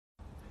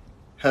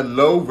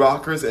Hello,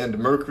 rockers and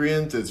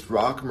Mercuryans. It's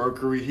Rock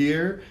Mercury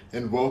here,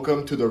 and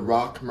welcome to the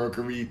Rock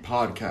Mercury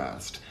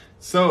podcast.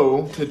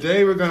 So,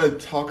 today we're going to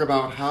talk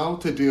about how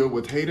to deal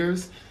with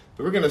haters,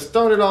 but we're going to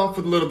start it off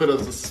with a little bit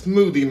of a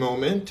smoothie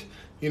moment.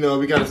 You know,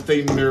 we got to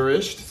stay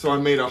nourished, so I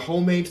made a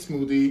homemade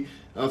smoothie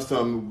of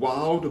some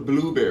wild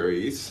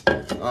blueberries. We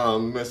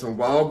have some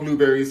wild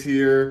blueberries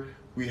here.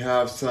 We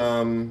have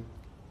some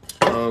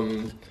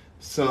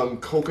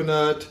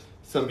coconut,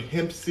 some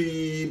hemp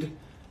seed,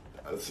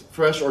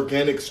 fresh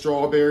organic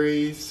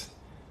strawberries.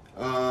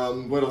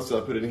 What else did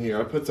I put in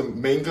here? I put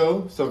some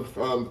mango, some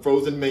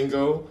frozen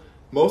mango.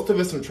 Most of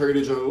it's from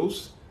Trader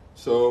Joe's.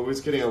 So we're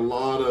just getting a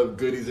lot of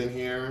goodies in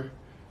here.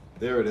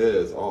 There it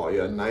is. Oh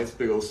yeah, nice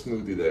big old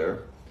smoothie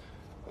there.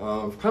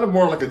 Kind of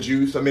more like a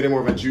juice. I made it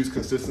more of a juice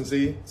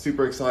consistency.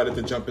 Super excited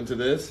to jump into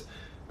this.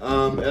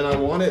 And I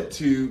wanted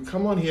to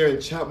come on here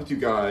and chat with you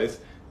guys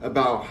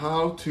about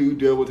how to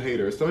deal with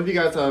haters. Some of you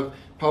guys have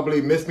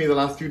probably missed me the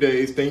last few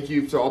days. Thank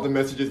you for all the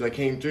messages that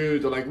came through.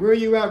 They're like, where are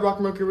you at,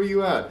 Rock Mercury? Where are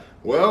you at?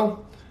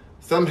 Well,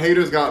 some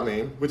haters got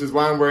me, which is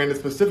why I'm wearing this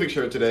specific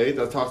shirt today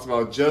that talks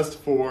about just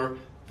for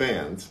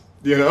fans.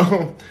 You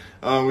know,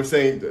 we're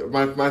saying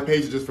my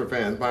page is just for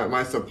fans.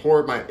 My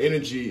support, my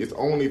energy is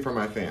only for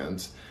my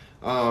fans.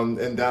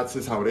 And that's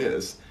just how it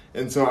is.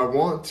 And so I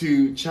want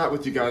to chat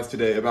with you guys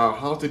today about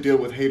how to deal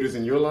with haters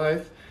in your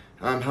life,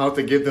 how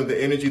to give them the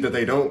energy that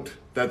they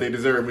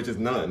deserve, which is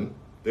none.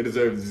 They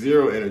deserve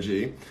zero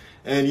energy.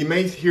 And you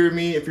may hear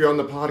me, if you're on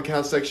the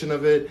podcast section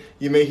of it,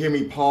 you may hear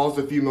me pause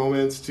a few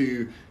moments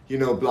to,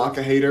 block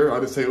a hater.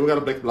 I'll just say, we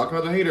got to block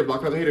another hater,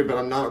 but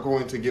I'm not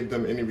going to give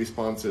them any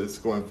responses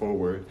going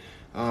forward.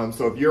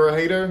 So if you're a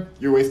hater,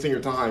 you're wasting your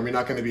time. You're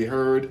not going to be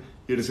heard.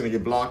 You're just going to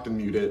get blocked and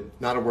muted.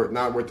 Not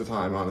worth the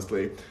time,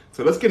 honestly.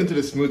 So let's get into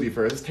this smoothie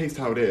first. Let's taste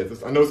how it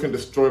is. I know it's going to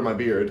destroy my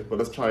beard, but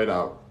let's try it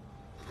out.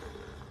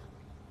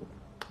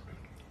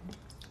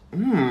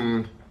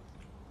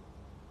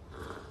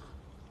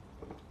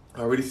 I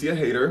already see a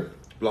hater.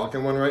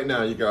 Blocking one right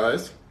now, you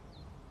guys.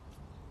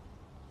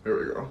 There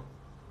we go.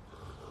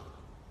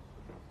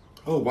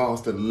 Oh, wow,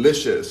 it's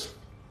delicious.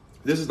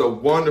 This is a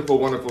wonderful,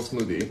 wonderful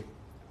smoothie.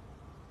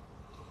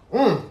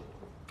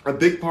 A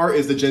big part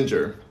is the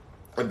ginger.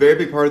 A very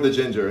big part of the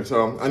ginger.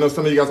 So I know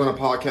some of you guys on the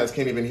podcast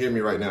can't even hear me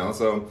right now.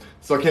 So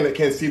I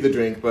can't see the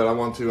drink, but I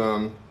wanted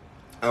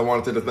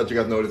to just let you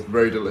guys know it's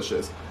very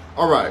delicious.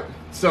 All right.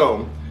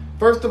 So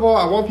first of all,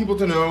 I want people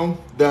to know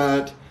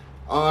that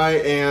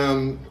I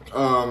am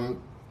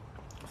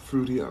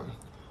fruity.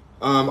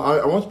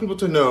 I want people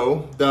to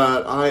know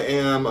that I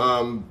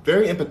am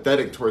very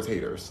empathetic towards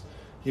haters.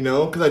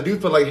 Because I do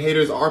feel like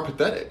haters are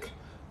pathetic,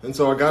 and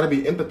so I got to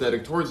be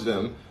empathetic towards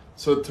them.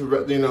 So to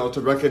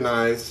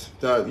recognize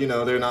that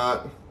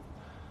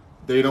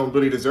they don't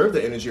really deserve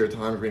the energy or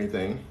time or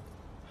anything.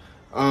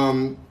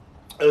 And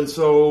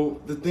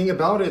so the thing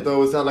about it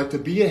though is that to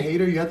be a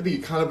hater, you have to be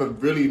kind of a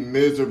really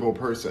miserable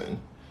person.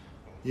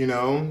 You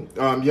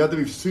have to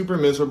be super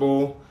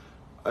miserable,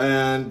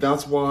 and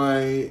that's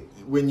why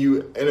when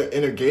you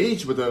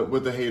engage with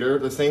a hater,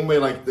 the same way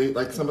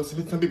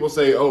some people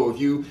say, oh, if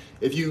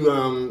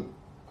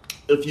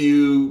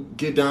you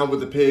get down with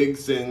the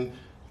pigs and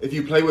if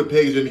you play with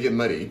pigs, you're gonna get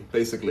muddy,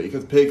 basically,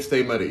 because pigs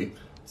stay muddy.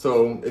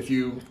 So if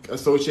you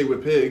associate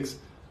with pigs,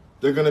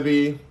 they're gonna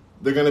be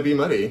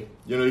muddy.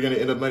 You're gonna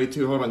end up muddy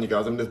too. Hold on, you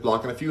guys. I'm just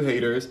blocking a few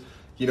haters.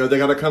 They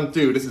gotta come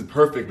through. This is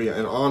perfectly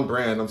and on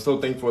brand. I'm so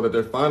thankful that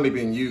they're finally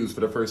being used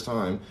for the first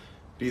time.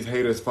 These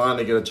haters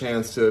finally get a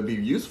chance to be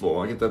useful.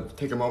 I get to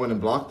take a moment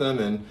and block them,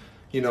 and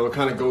it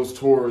kind of goes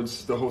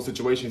towards the whole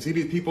situation. See,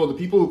 the people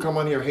who come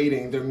on here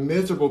hating, they're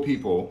miserable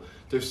people.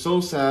 They're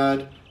so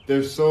sad.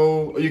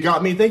 You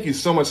got me. Thank you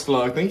so much,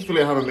 Slug.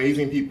 Thankfully, I have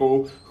amazing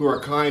people who are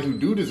kind, who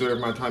do deserve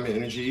my time and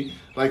energy,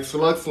 like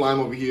Slug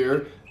Slime over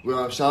here.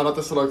 Shout out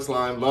to Slug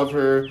Slime. Love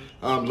her.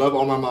 Love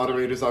all my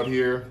moderators out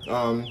here.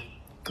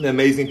 The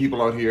amazing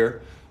people out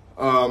here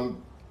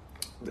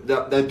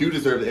that do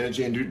deserve the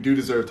energy and do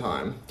deserve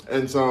time.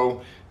 And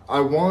so I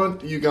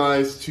want you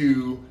guys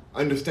to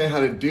understand how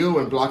to deal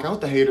and block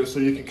out the haters so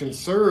you can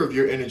conserve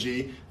your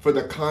energy for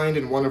the kind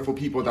and wonderful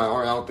people that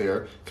are out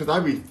there. Because I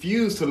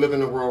refuse to live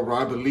in a world where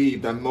I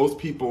believe that most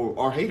people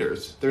are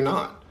haters. They're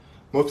not.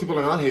 Most people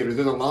are not haters.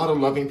 There's a lot of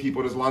loving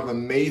people. There's a lot of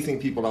amazing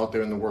people out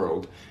there in the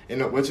world.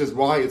 And which is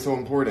why it's so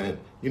important,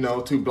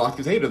 to block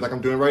these haters like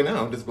I'm doing right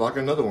now. Just block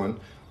another one.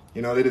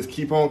 They just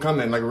keep on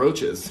coming like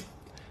roaches.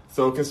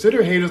 So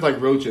consider haters like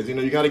roaches.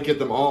 You got to get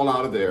them all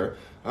out of there.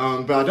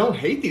 But I don't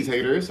hate these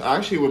haters. I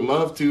actually would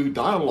love to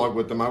dialogue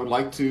with them. I would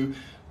like to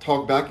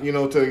talk back,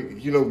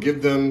 to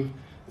give them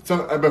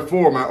some.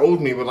 Before, my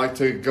old me would like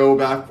to go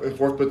back and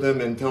forth with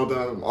them and tell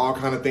them all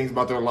kind of things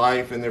about their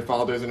life and their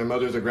fathers and their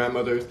mothers or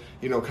grandmothers,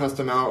 cuss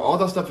them out. All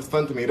that stuff is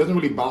fun to me. It doesn't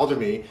really bother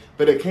me.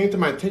 But it came to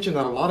my attention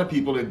that a lot of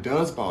people it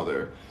does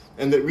bother.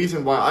 And the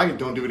reason why I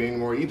don't do it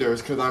anymore either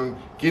is because I'm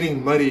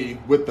getting muddy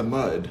with the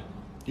mud.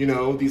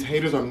 These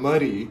haters are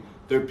muddy.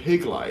 They're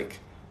pig-like.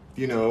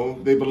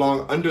 They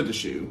belong under the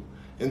shoe.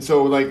 And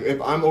so, if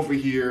I'm over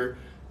here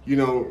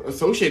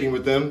associating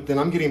with them, then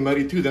I'm getting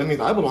muddy too. That means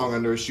I belong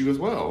under a shoe as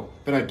well.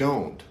 But I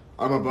don't.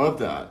 I'm above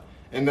that.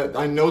 And that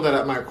I know that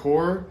at my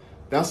core,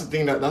 that's the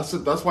thing that's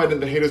why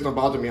the haters don't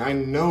bother me. I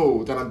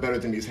know that I'm better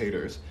than these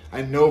haters.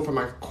 I know from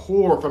my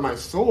core, from my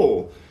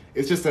soul,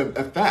 it's just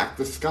a fact.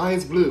 The sky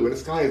is blue, and the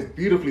sky is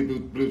beautifully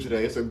blue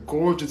today. It's a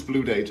gorgeous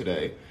blue day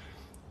today.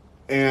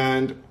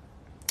 And,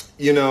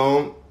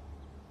 and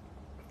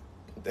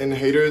the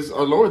haters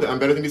are lower than, I'm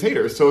better than these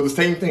haters. So the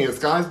same thing, the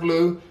sky's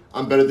blue,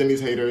 I'm better than these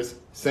haters,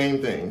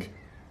 same thing.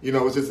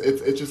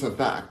 It's just a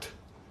fact.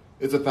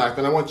 It's a fact,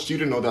 and I want you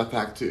to know that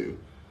fact too.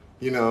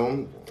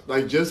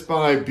 Like just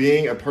by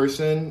being a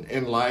person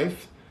in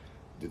life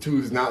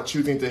who's not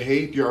choosing to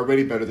hate, you're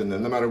already better than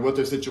them, no matter what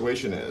their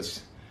situation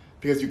is.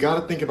 Because you got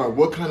to think about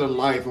what kind of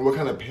life and what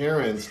kind of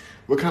parents,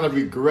 what kind of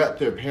regret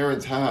their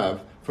parents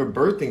have for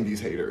birthing these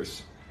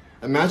haters.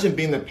 Imagine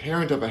being the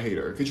parent of a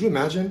hater. Could you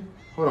imagine?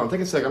 Hold on,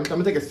 take a second. I'm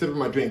going to take a sip of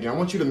my drink. I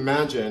want you to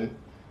imagine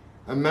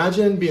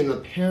being the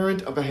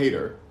parent of a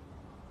hater.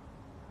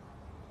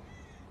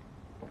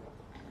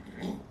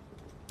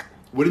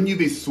 Wouldn't you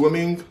be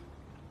swimming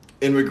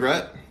in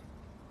regret?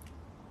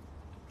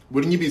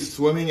 Wouldn't you be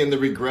swimming in the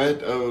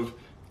regret of,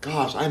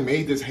 gosh, I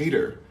made this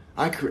hater.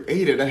 I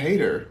created a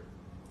hater.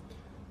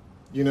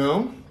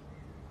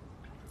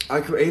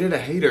 I created a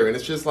hater, and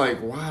it's just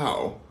like,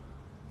 wow.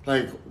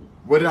 Like,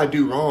 what did I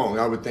do wrong?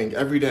 I would think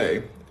every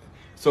day.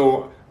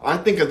 So I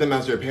think of them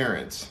as their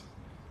parents.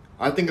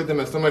 I think of them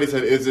as, somebody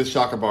said, is this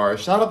Shaka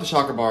Bars? Shout out to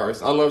Shaka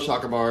Bars. I love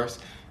Shaka Bars.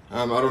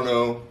 I don't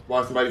know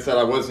why somebody said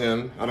I was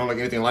him. I don't look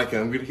anything like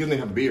him. He doesn't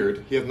have a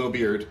beard. He has no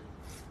beard.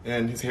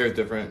 And his hair is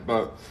different.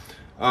 But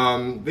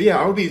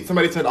yeah,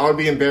 somebody said I would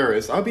be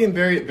embarrassed. I would be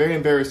very, very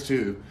embarrassed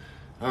too.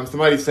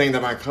 Somebody's saying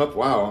that my cup,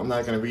 wow, I'm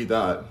not going to read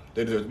that.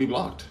 They deserve to be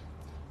blocked.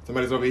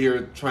 Somebody's over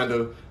here trying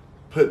to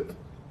put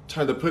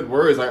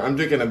words. I'm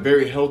drinking a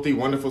very healthy,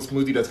 wonderful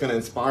smoothie that's going to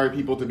inspire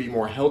people to be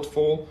more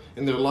healthful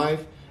in their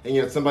life. And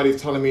yet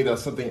somebody's telling me that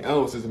something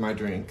else is in my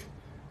drink.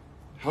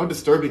 How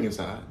disturbing is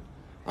that?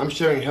 I'm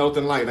sharing health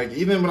and light. Like,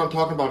 even when I'm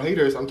talking about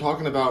haters, I'm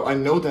talking about, I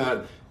know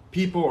that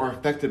people are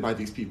affected by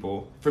these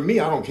people. For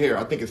me, I don't care.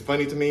 I think it's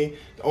funny to me.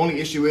 The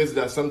only issue is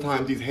that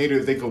sometimes these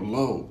haters, they go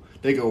low.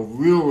 They go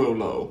real, real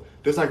low.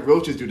 Just like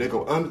roaches do. They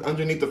go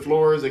underneath the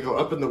floors. They go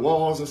up in the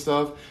walls and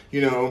stuff.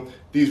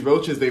 These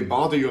roaches, they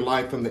bother your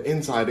life from the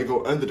inside. They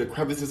go under the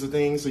crevices of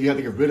things, so you have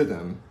to get rid of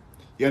them.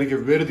 You have to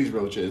get rid of these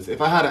roaches. If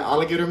I had an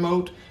alligator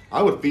moat,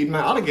 I would feed my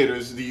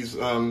alligators these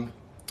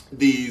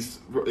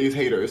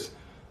haters.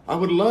 I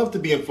would love to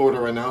be in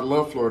Florida right now. I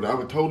love Florida. I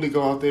would totally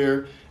go out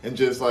there and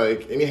just,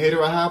 like, any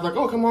hater I have, like,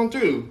 oh, come on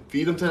through.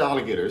 Feed them to the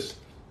alligators.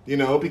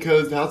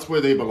 Because that's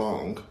where they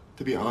belong,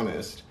 to be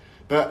honest.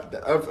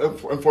 But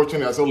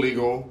unfortunately, that's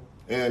illegal,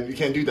 and you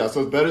can't do that.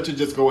 So it's better to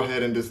just go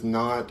ahead and just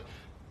not,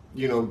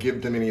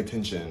 give them any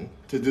attention.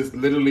 To just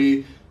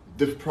literally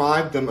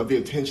deprive them of the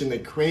attention they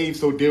crave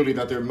so dearly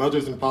that their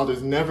mothers and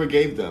fathers never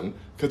gave them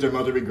because their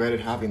mother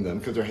regretted having them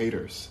because they're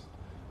haters.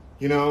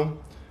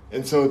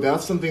 And so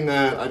that's something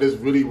that I just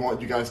really want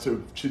you guys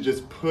to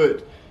just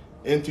put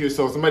into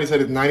yourself. Somebody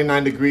said it's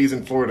 99 degrees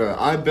in Florida.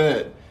 I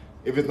bet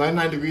if it's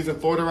 99 degrees in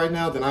Florida right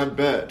now, then I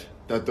bet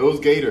that those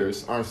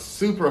gators are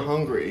super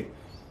hungry.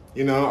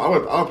 I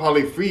would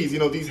probably freeze.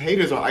 These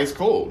haters are ice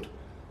cold.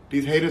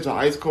 These haters are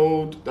ice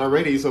cold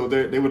already, so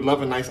they would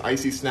love a nice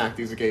icy snack,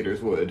 these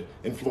gators would,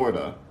 in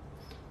Florida.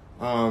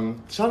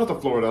 Shout out to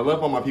Florida. I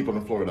love all my people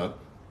in Florida.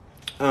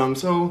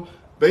 So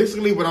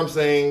basically what I'm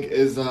saying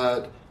is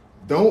that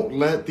don't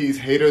let these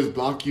haters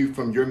block you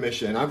from your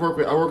mission. I work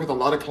with a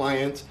lot of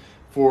clients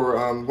for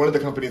one of the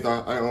companies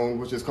I own,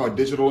 which is called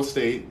Digital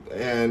Estate,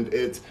 and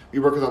we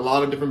work with a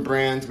lot of different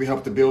brands. We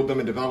help to build them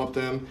and develop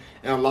them,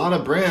 and a lot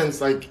of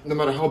brands, like, no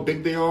matter how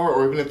big they are,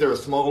 or even if they're a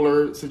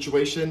smaller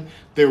situation,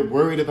 they're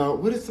worried about,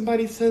 what if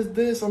somebody says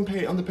this on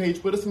the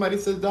page? What if somebody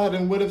says that?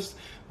 And what if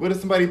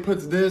somebody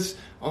puts this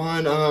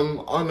on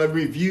a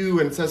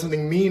review and says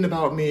something mean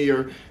about me,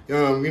 or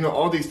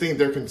all these things?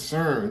 They're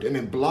concerned, and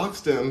it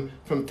blocks them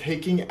from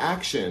taking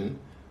action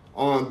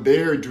on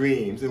their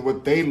dreams and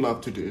what they love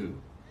to do.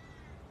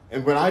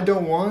 And what I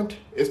don't want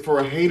is for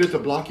a hater to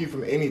block you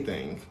from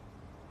anything.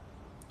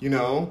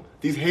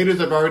 These haters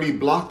have already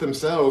blocked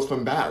themselves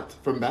from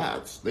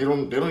baths. They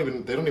don't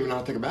even know how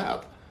to take a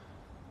bath.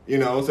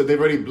 So they've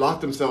already blocked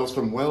themselves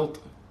from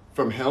wealth,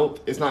 from health.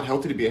 It's not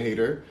healthy to be a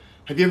hater.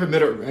 Have you ever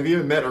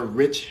met a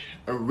rich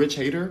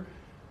hater?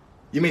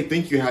 You may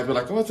think you have. You're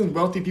like, oh, some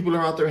wealthy people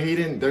are out there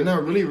hating. They're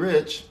not really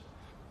rich.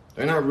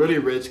 They're not really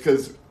rich,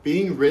 because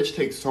being rich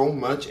takes so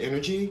much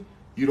energy.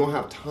 You don't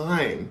have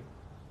time.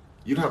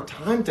 You don't have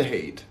time to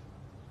hate.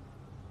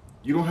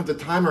 You don't have the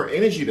time or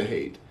energy to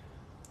hate.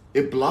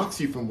 It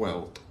blocks you from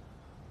wealth.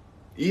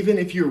 Even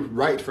if you're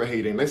right for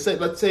hating. Let's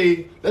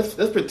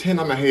pretend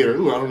I'm a hater.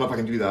 Ooh, I don't know if I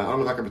can do that. I don't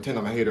know if I can pretend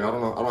I'm a hater. I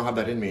don't know. I don't have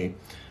that in me.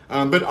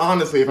 But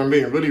honestly, if I'm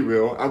being really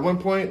real, at one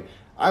point,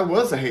 I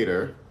was a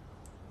hater.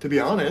 To be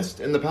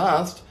honest, in the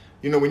past,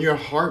 when your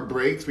heart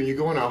breaks, when you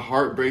go into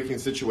heartbreaking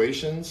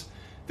situations,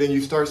 then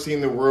you start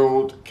seeing the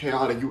world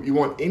chaotic. You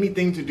want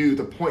anything to do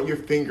to point your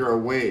finger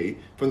away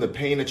from the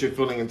pain that you're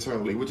feeling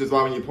internally, which is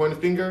why when you point a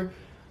finger,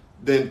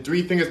 then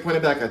 3 fingers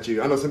pointed back at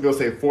you. I know some people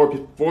say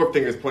four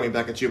fingers pointing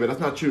back at you, but that's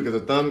not true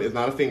because a thumb is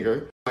not a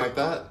finger. Like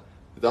that?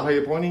 Is that how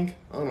you're pointing?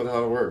 I don't know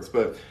how it works.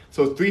 But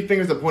so 3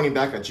 fingers are pointing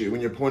back at you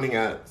when you're pointing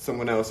at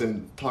someone else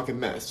and talking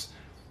mess.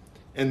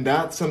 And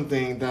that's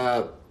something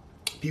that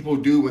people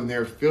do when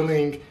they're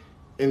feeling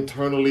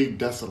internally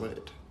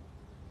desolate.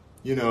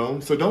 You know?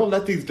 So don't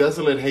let these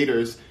desolate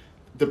haters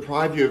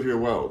deprive you of your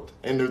wealth.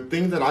 And the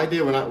things that I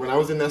did when I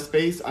was in that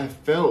space, I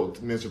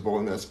felt miserable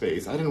in that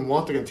space. I didn't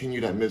want to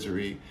continue that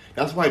misery.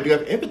 That's why I do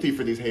have empathy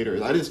for these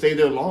haters. I didn't stay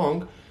there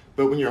long,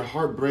 but when your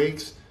heart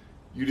breaks,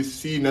 you just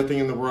see nothing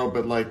in the world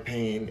but like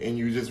pain, and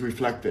you just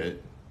reflect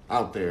it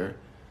out there,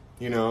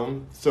 you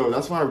know? So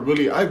that's why I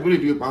really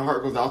do, my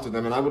heart goes out to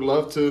them, and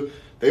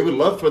they would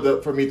love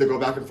for me to go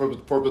back and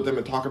forth with them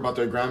and talk about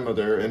their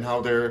grandmother and how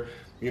they're,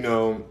 you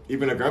know,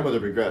 even a grandmother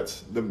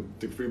regrets the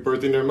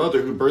birthing their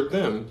mother who birthed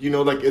them. You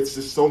know, like it's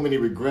just so many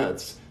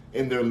regrets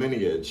in their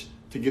lineage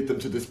to get them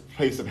to this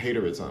place of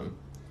haterism.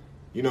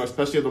 You know,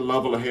 especially at the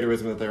level of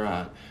haterism that they're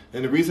at.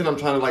 And the reason I'm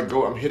trying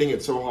to I'm hitting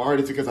it so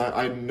hard is because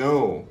I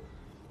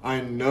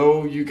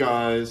know you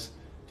guys,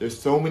 there's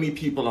so many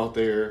people out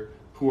there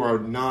who are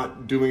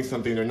not doing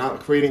something. They're not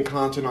creating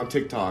content on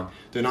TikTok.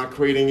 They're not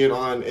creating it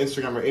on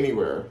Instagram or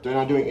anywhere. They're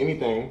not doing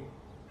anything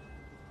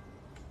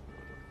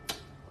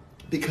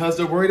because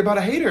they're worried about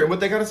a hater and what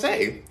they gotta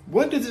say.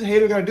 What does this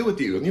hater gotta do with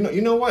you?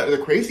 You know what? The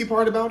crazy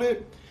part about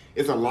it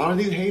is a lot of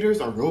these haters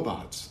are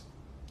robots.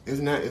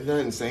 Isn't that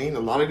insane? A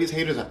lot of these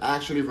haters are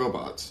actually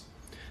robots.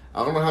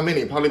 I don't know how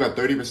many, probably about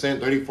 30%,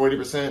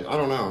 40%, I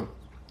don't know.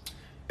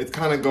 It's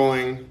kind of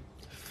going,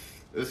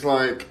 it's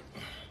like,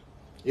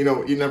 you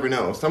know, you never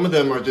know. Some of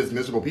them are just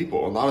miserable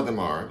people. A lot of them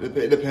are.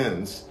 It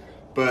depends.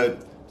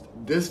 But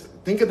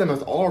think of them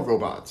as all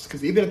robots.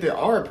 Because even if they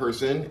are a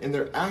person and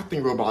they're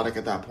acting robotic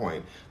at that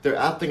point, they're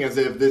acting as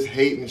if this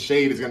hate and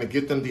shade is going to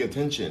get them the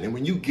attention. And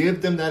when you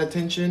give them that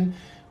attention,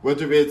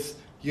 whether it's,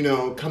 you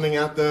know, coming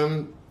at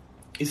them,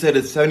 he said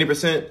it's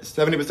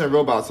 70%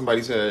 robots,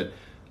 somebody said.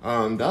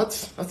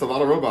 That's a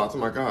lot of robots. Oh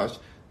my gosh.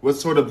 What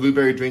sort of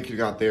blueberry drink you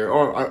got there?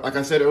 Or, like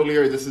I said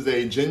earlier, this is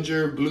a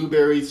ginger,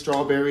 blueberry,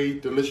 strawberry,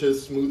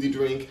 delicious smoothie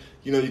drink.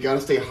 You know, you got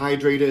to stay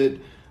hydrated.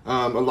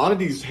 A lot of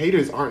these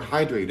haters aren't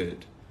hydrated.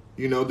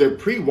 You know, they're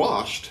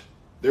pre-washed.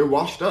 They're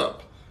washed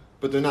up,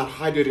 but they're not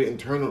hydrated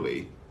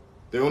internally.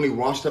 They're only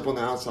washed up on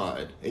the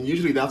outside. And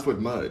usually that's with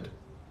mud.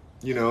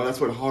 You know, that's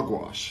with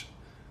hogwash.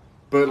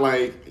 But,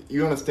 like,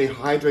 you want to stay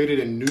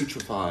hydrated and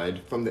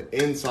nutrified from the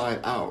inside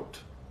out.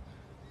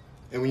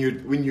 And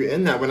when you're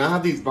in that, when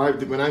I'm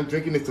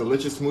drinking these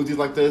delicious smoothies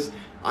like this,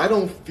 I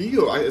don't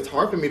feel, it's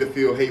hard for me to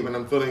feel hate when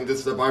I'm feeling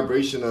this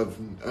vibration of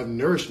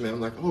nourishment. I'm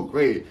like, oh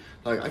great,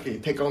 like I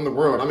can take on the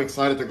world. I'm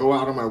excited to go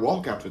out on my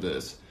walk after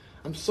this.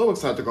 I'm so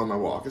excited to go on my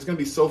walk. It's going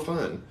to be so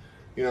fun,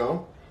 you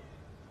know?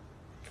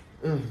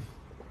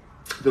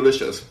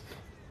 Delicious.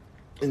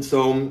 And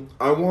so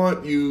I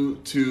want you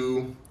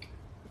to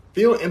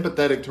feel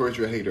empathetic towards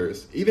your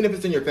haters, even if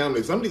it's in your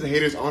family. Some of these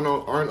haters aren't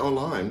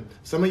online.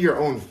 Some of your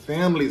own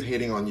family's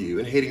hating on you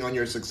and hating on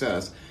your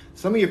success.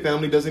 Some of your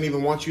family doesn't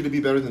even want you to be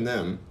better than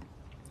them.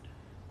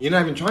 You're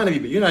not even trying to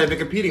be, you're not even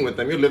competing with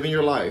them. You're living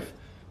your life.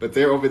 But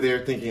they're over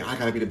there thinking, I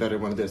gotta be the better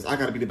one of this. I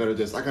gotta be the better of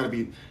this. I gotta be,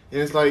 and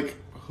it's like,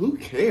 who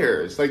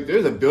cares? Like,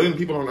 there's a billion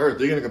people on earth.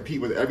 They're gonna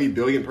compete with every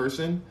billion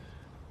person.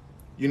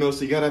 You know,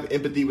 so you gotta have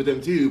empathy with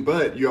them too,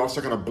 but you're also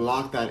gonna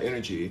block that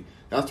energy.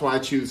 That's why I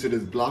choose to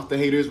just block the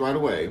haters right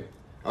away.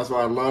 That's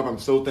why I'm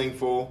so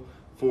thankful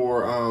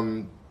for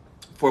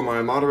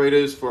my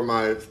moderators, for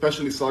my,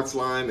 especially Sock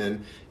Slime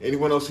and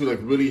anyone else who like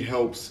really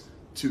helps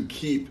to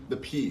keep the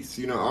peace.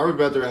 You know, I would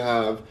rather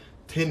have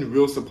 10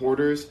 real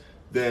supporters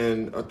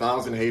than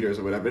 1,000 haters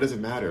or whatever. It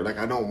doesn't matter. Like,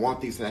 I don't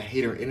want that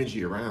hater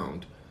energy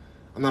around.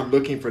 I'm not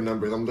looking for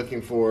numbers. I'm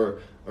looking for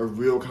a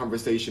real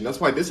conversation.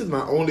 That's why this is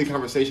my only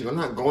conversation. I'm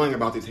not going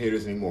about these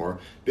haters anymore.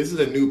 This is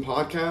a new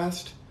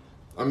podcast.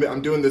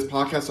 I'm doing this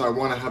podcast, so I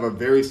want to have a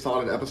very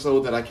solid episode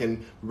that I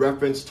can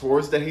reference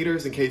towards the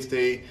haters in case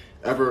they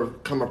ever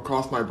come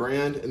across my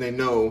brand and they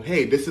know,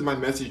 hey, this is my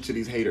message to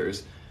these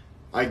haters.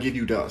 I give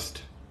you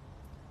dust.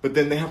 But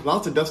then they have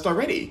lots of dust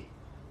already.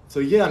 So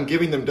yeah, I'm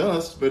giving them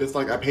dust, but it's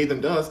like I pay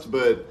them dust,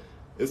 but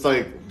it's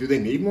like, do they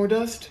need more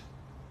dust?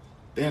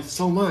 They have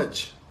so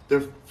much.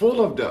 They're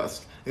full of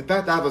dust. In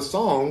fact, I have a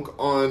song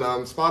on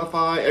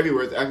Spotify,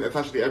 everywhere. It's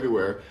actually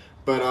everywhere.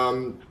 But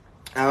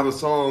I have a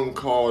song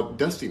called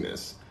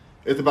Dustiness.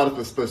 It's about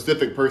a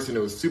specific person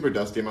who was super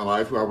dusty in my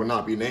life, who I would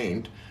not be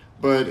named.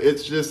 But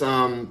it's just,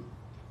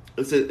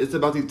 it's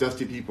about these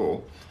dusty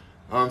people.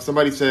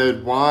 Somebody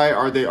said, why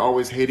are they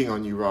always hating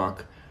on you,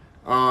 Rock?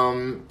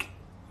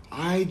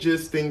 I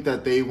just think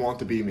that they want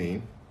to be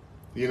me.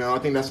 You know, I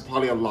think that's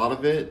probably a lot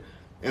of it.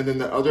 And then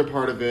the other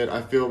part of it,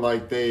 I feel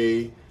like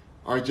they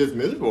are just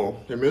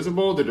miserable. They're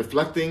miserable. They're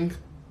deflecting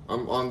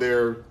on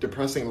their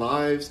depressing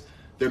lives.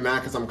 they're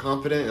mad because I'm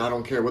confident and I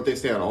don't care what they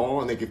say at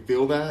all, and they can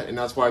feel that, and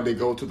that's why they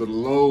go to the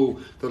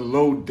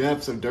low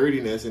depths of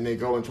dirtiness, and they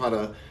go and try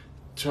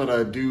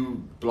to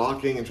do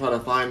blocking and try to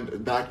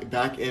find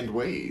back end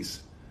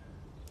ways.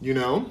 You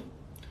know?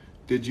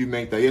 Did you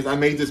make that? Yes, I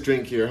made this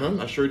drink here, huh?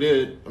 I sure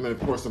did. I'm gonna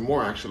pour some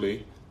more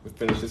actually. Let's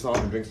finish this off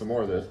and drink some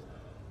more of this.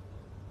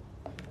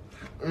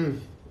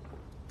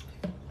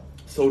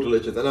 So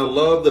delicious. And I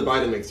love the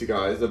Vitamix, you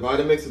guys. The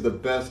Vitamix is the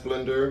best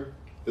blender.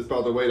 This,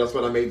 by the way, that's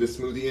what I made this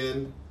smoothie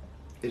in.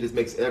 It just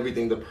makes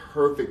everything the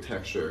perfect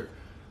texture.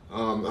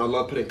 I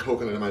love putting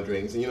coconut in my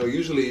drinks. And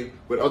usually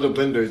with other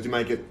blenders, you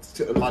might get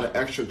a lot of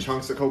extra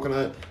chunks of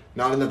coconut.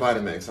 Not in the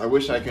Vitamix. I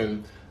wish I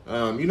can.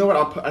 You know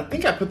what? I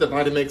think I put the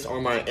Vitamix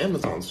on my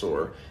Amazon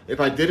store. If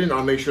I didn't,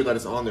 I'll make sure that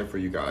it's on there for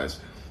you guys.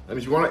 And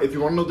if you want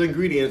to know the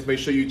ingredients, make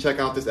sure you check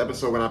out this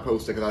episode when I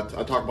post it, because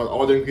I talk about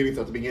all the ingredients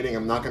at the beginning.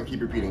 I'm not going to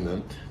keep repeating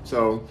them.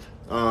 So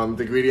the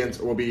ingredients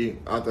will be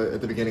at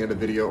the beginning of the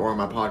video or on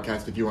my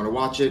podcast if you want to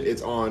watch it.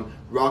 It's on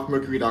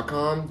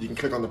rockmercury.com. You can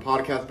click on the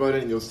podcast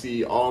button and you'll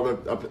see all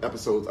the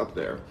episodes up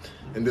there.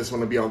 And this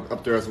one will be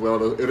up there as well.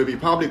 It'll be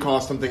probably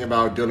called something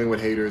about dealing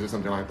with haters or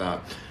something like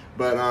that.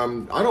 But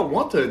I don't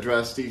want to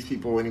address these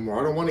people anymore.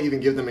 I don't want to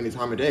even give them any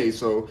time of day.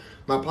 So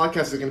my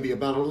podcast is going to be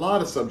about a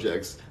lot of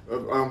subjects.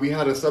 We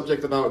had a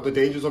subject about the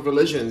dangers of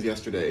religions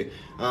yesterday.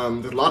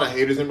 There's a lot of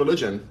haters in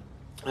religion.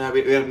 We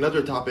had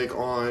another topic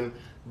on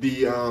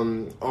the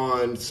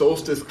on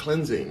solstice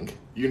cleansing.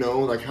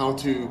 Like how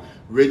to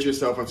rid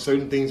yourself of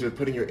certain things you're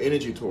putting your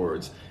energy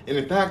towards. And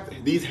in fact,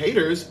 these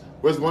haters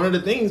was one of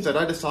the things that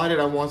I decided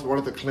I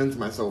wanted to cleanse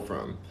myself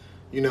from.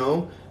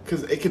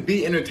 Because it could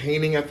be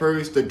entertaining at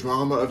first, the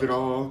drama of it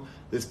all,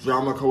 this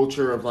drama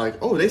culture of like,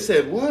 oh, they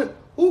said what?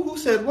 Ooh, who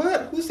said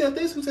what? Who said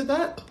this? Who said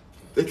that?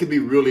 It could be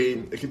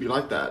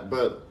like that.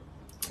 But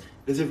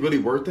is it really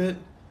worth it?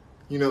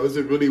 Is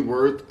it really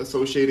worth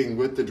associating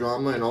with the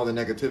drama and all the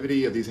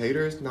negativity of these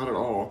haters? Not at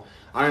all.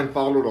 I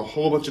unfollowed a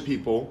whole bunch of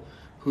people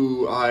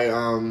who I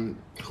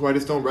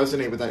just don't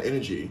resonate with that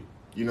energy.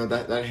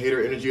 That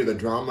hater energy of the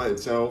drama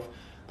itself.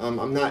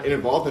 I'm not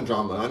involved in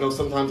drama. I know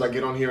sometimes I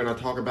get on here and I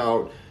talk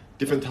about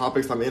different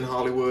topics. I'm in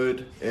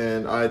Hollywood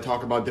and I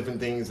talk about different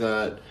things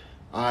that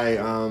I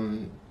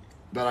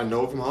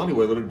know from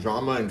Hollywood, little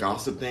drama and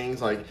gossip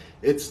things. Like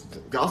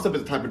gossip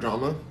is a type of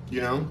drama,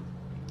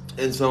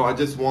 And so I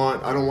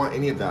don't want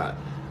any of that.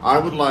 I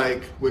would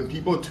like when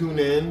people tune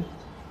in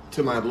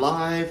to my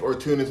live or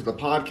tune into the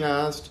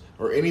podcast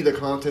or any of the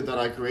content that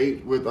I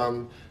create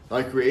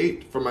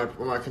for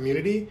my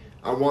community.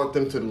 I want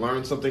them to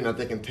learn something that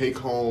they can take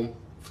home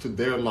to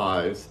their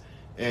lives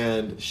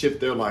and shift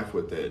their life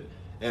with it.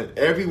 And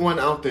everyone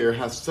out there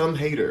has some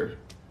hater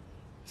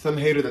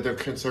that they're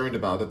concerned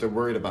about, that they're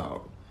worried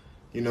about.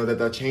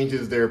 That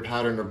changes their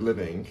pattern of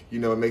living.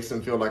 It makes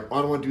them feel like, oh,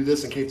 I don't want to do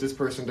this in case this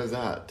person does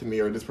that to me,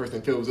 or this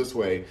person feels this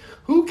way.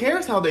 Who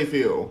cares how they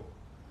feel?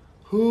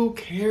 Who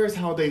cares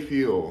how they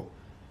feel?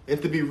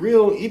 And to be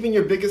real, even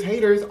your biggest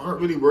haters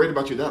aren't really worried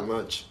about you that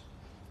much.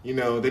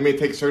 They may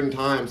take certain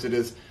times to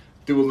just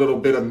do a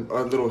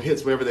little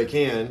hits wherever they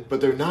can, but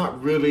they're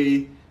not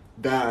really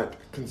that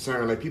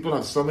concerned. Like, people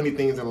have so many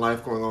things in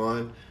life going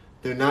on,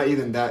 it's not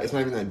even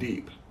that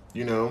deep,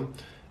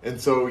 And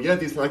so, yeah,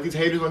 these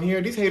haters on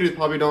here, these haters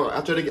probably don't,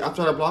 after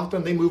I block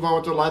them, they move on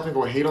with their life and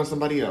go hate on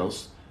somebody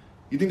else.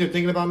 You think they're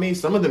thinking about me?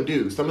 Some of them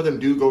do. Some of them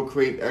do go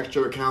create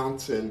extra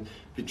accounts and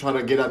try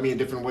to get at me in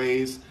different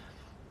ways.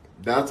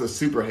 That's a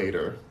super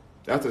hater.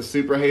 That's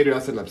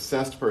an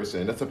obsessed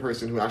person. That's a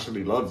person who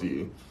actually loves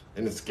you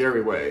in a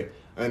scary way.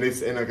 And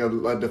it's in like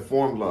a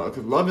deformed love.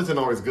 Because love isn't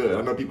always good.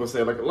 I know people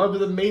say, like, love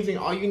is amazing.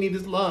 All you need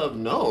is love.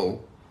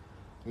 No.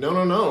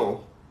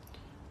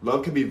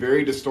 Love can be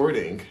very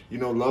distorting.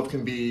 Love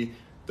can be,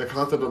 the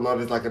concept of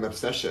love is like an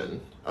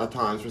obsession at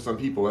times for some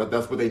people.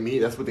 That's what they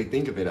mean. That's what they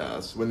think of it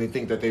as when they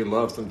think that they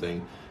love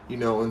something.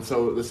 And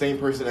so the same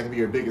person that can be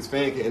your biggest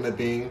fan can end up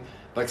being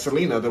like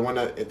Selena, the one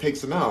that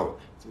takes him out.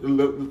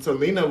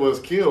 Selena was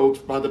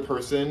killed by the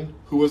person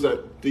who was the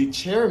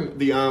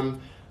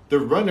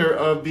runner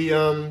of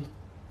the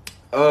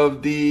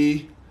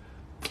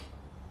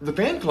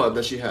fan club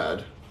that she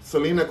had.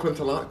 Selena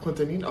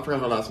Quintanilla, I forgot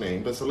her last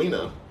name, but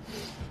Selena.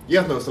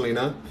 You know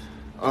Selena.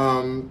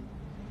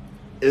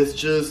 It's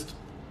just,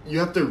 you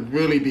have to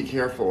really be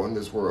careful in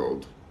this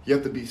world. You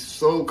have to be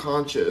so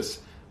conscious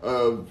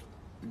of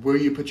where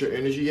you put your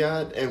energy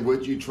at and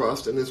what you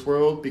trust in this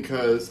world,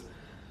 because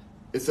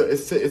it's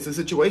a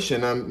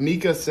situation.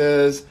 Nika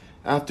says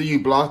after you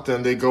block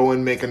them, they go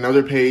and make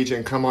another page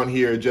and come on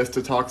here just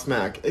to talk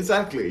smack.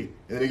 Exactly.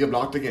 And they get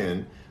blocked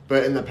again.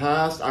 But in the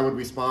past, I would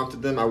respond to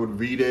them. I would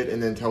read it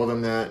and then tell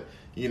them that,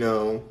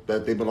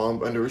 that they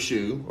belong under a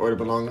shoe or they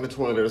belong in a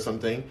toilet or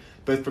something.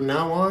 But from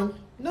now on,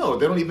 no,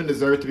 they don't even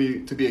deserve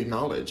to be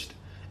acknowledged.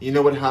 You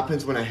know what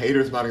happens when a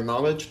hater is not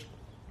acknowledged?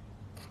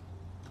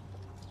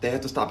 They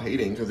have to stop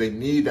hating because they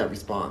need that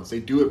response. They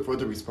do it for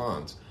the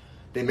response.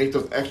 They make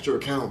those extra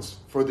accounts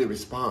for the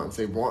response.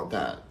 They want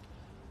that.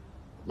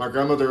 My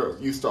grandmother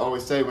used to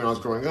always say when I was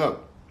growing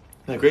up,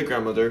 my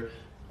great-grandmother,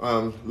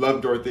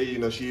 loved Dorothy.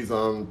 She's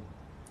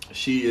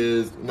She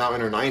is now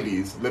in her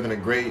 90s, living a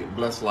great,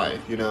 blessed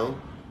life, you know?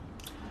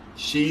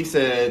 She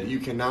said, you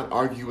cannot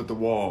argue with the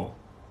wall.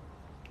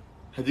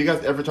 Have you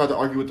guys ever tried to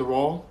argue with the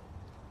wall?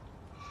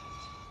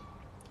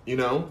 You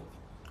know?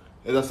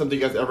 Is that something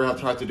you guys ever have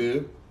tried to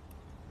do?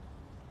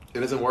 It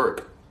doesn't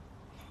work.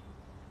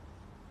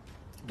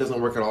 It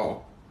doesn't work at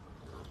all.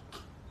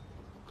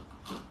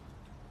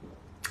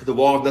 The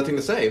wall has nothing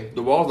to say.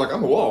 The wall's like,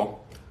 I'm a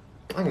wall.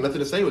 I have nothing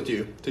to say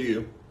to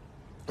you.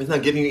 It's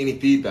not giving you any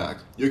feedback.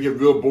 You'll get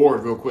real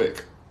bored real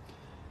quick.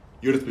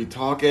 You'll just be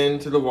talking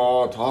to the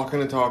wall, talking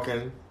to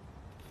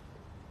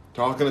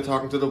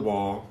the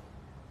wall.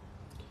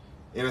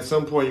 And at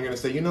some point you're going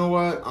to say, you know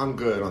what? I'm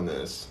good on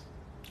this.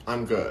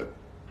 I'm good.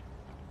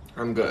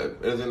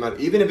 It doesn't matter.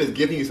 Even if it's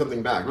giving you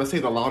something back. Let's say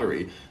the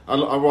lottery.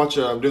 I watch,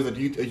 there's a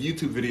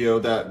YouTube video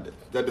that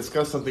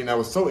discussed something that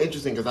was so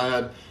interesting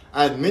because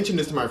I had mentioned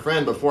this to my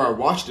friend before I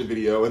watched the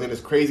video, and then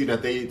it's crazy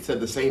that they said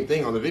the same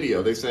thing on the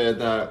video. They said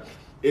that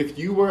if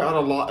you were at a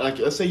lot, like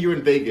let's say you're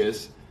in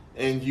Vegas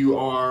and you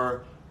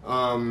are,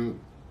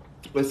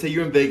 let's say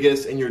you're in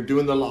Vegas and you're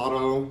doing the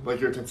lotto, like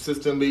you're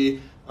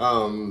consistently,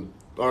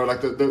 or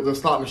like the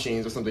slot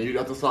machines or something. You're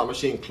at the slot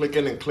machine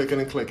clicking and clicking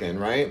and clicking,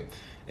 right?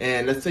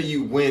 And let's say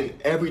you win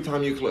every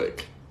time you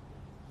click.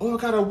 Oh,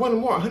 I got a one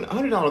more, $100,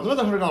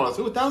 another $100,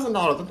 $1,000,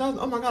 $1,000.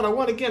 Oh my God, I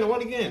won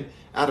again.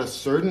 At a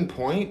certain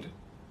point,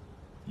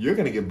 you're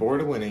gonna get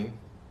bored of winning.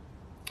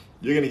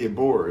 You're gonna get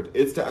bored.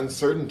 It's the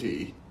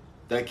uncertainty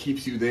that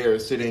keeps you there,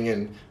 sitting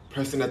and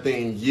pressing that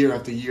thing year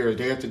after year,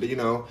 day after day, you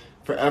know,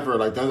 forever.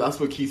 Like that's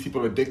what keeps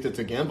people addicted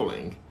to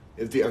gambling.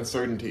 Is the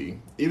uncertainty.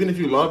 Even if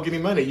you love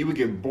getting money, you would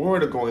get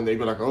bored of going there. You'd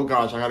be like, oh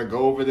gosh, I gotta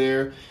go over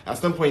there. At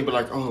some point, you'd be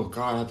like, oh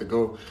God, I have to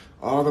go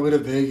all the way to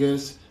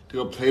Vegas to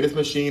go play this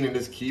machine and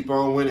just keep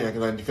on winning.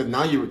 Because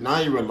now you're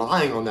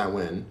relying on that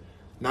win.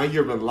 Now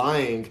you're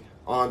relying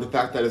on the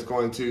fact that it's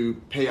going to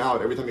pay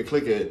out every time you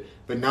click it.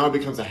 But now it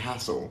becomes a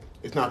hassle.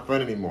 It's not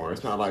fun anymore.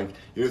 It's not like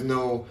there's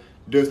no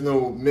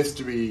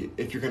mystery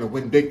if you're gonna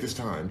win big this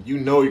time. You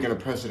know you're gonna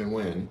press it and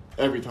win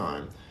every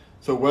time.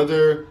 So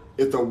whether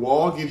if the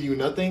wall gives you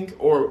nothing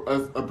or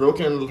a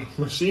broken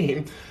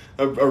machine,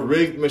 a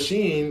rigged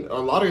machine, a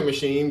lottery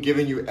machine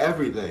giving you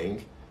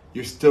everything,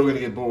 you're still going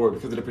to get bored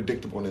because of the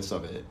predictableness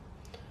of it.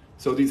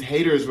 So these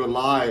haters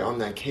rely on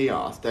that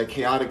chaos, that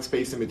chaotic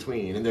space in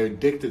between, and they're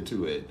addicted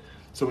to it.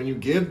 So when you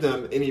give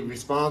them any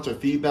response or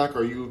feedback,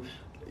 or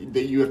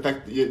they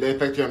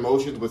affect your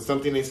emotions with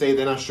something they say,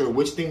 they're not sure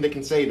which thing they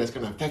can say that's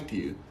going to affect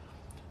you.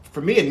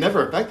 For me, it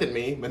never affected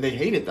me, and they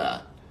hated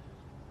that.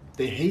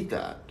 They hate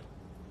that.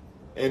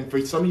 And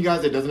for some of you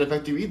guys, it doesn't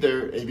affect you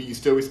either. Maybe you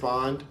still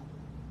respond,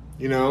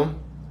 you know?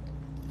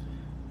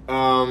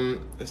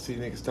 Let's see,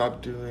 Nick,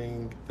 stop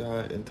doing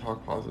that and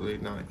talk positively.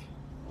 No,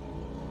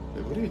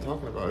 wait, what are you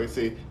talking about? Let's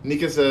see.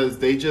 Nika says,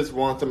 they just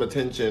want some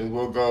attention.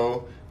 We'll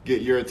go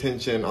get your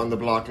attention on the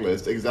block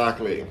list.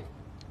 Exactly.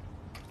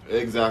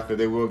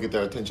 They will get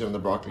their attention on the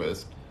block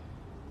list.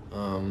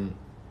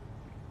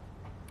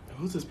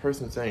 Who's this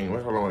person saying?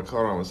 Wait, hold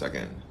on a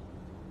second.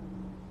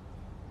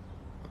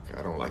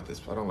 I don't like this.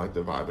 I don't like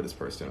the vibe of this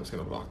person. I'm just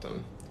gonna block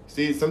them.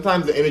 See,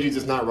 sometimes the energy's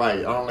just not right.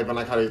 I don't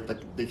like how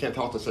they can't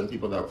talk to certain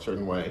people that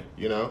certain way,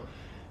 you know?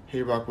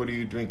 Hey Rock, what are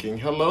you drinking?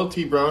 Hello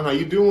T Brown, how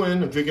you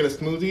doing? I'm drinking a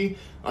smoothie.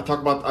 I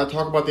talk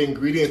about the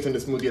ingredients in the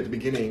smoothie at the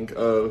beginning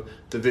of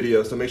the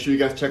video. So make sure you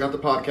guys check out the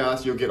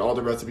podcast. You'll get all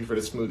the recipe for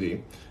the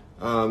smoothie.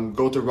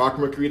 Go to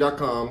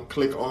rockmercury.com,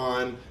 click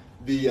on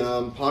the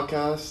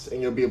podcast,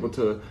 and you'll be able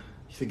to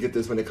get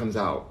this when it comes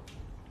out.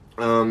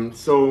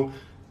 So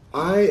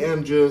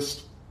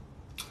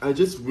I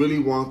just really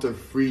want to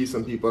free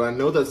some people. I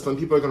know that some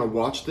people are going to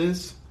watch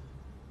this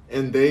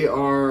and they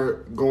are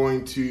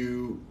going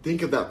to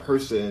think of that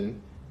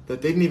person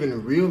that they didn't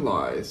even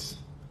realize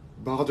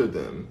bothered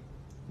them,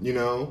 you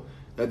know,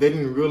 that they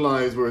didn't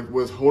realize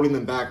was holding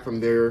them back from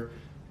their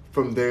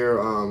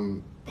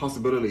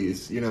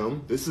possibilities, you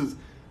know. This is,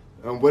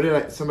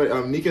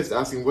 Nika's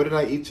asking, what did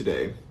I eat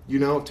today? You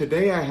know,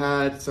 today I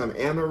had some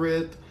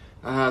amaranth,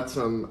 I had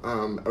some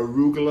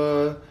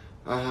arugula,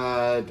 I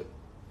had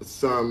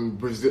some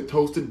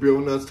toasted Brazil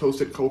nuts,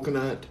 toasted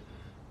coconut,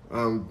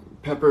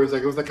 peppers.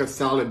 Like it was like a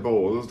salad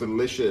bowl. It was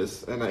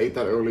delicious, and I ate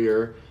that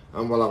earlier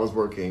while I was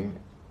working.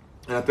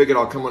 And I figured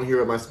I'll come on here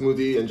with my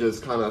smoothie and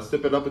just kind of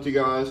sip it up with you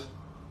guys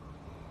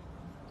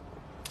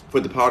for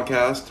the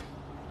podcast.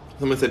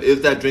 Someone said,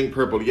 "Is that drink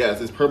purple?"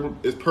 Yes, it's purple.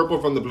 It's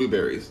purple from the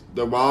blueberries,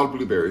 the wild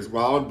blueberries,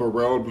 wild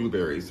Burrell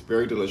blueberries.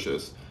 Very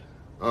delicious.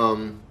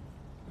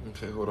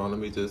 Okay, hold on. Let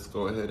me just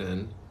go ahead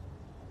and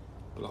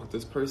block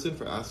this person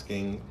for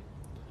asking.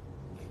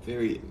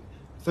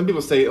 Some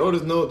people say, oh,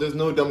 there's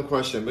no dumb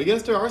question. But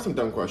yes, there are some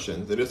dumb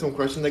questions. There is some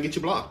questions that get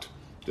you blocked.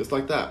 Just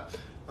like that.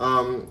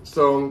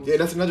 So yeah,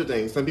 that's another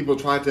thing. Some people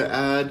try to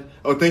add,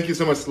 oh, thank you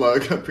so much,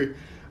 Slug.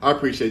 I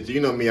appreciate you.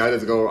 You know me, I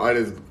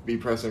just be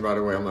pressing right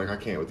away. I'm like, I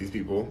can't with these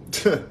people.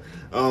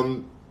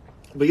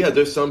 But yeah,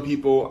 there's some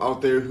people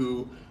out there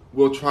who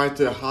will try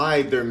to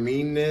hide their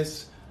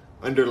meanness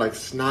under like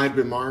snide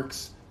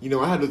remarks You know,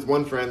 I had this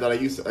one friend that I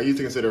used to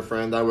consider a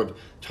friend that would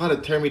try to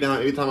tear me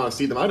down anytime I would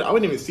see them. I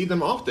wouldn't even see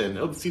them often.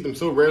 I would see them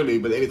so rarely,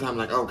 but anytime,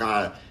 like, oh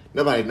God,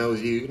 nobody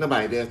knows you,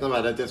 nobody this,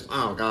 nobody this.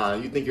 Oh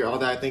God, you think you're all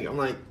that? I think I'm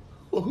like,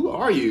 well, who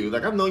are you?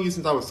 Like, I've known you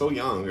since I was so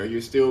young. Are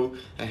you still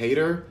a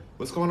hater?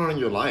 What's going on in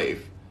your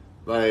life?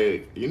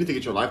 Like, you need to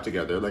get your life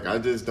together. Like, I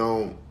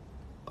don't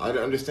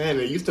understand.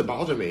 It used to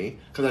bother me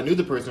because I knew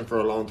the person for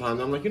a long time.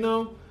 And I'm like, you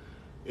know,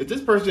 if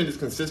this person just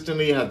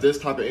consistently has this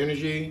type of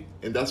energy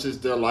and that's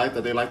just their life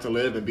that they like to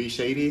live and be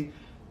shady,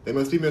 they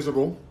must be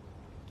miserable,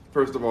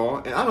 first of all.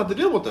 And I don't have to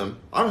deal with them.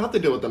 I don't have to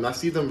deal with them. I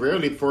see them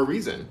rarely for a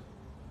reason.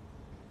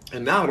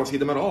 And now I don't see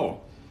them at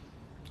all.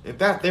 In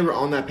fact, they were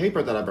on that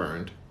paper that I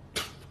burned.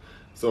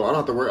 So I don't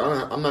have to worry.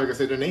 I'm not going to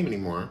say their name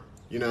anymore,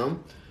 you know?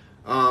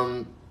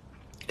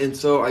 And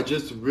so I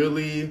just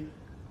really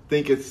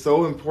think it's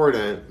so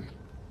important.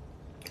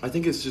 I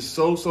think it's just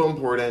so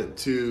important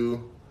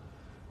to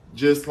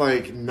just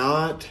like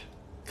not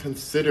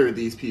consider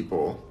these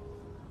people,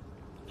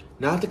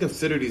 not to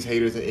consider these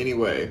haters in any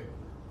way,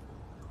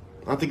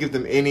 not to give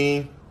them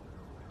any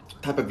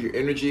type of your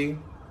energy,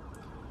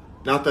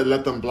 not to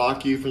let them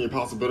block you from your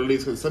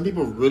possibilities, because some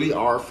people really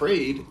are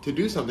afraid to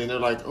do something. They're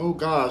like, oh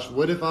gosh,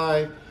 what if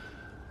I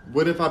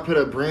put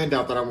a brand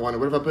out that I wanted?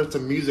 What if I put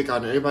some music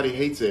out and everybody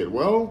hates it?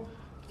 Well,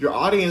 your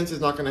audience is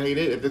not going to hate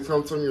it. If it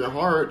comes from your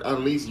heart,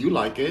 at least you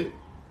like it.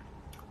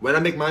 When I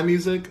make my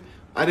music,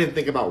 I didn't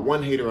think about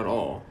one hater at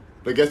all.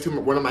 But guess who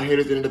one of my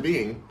haters ended up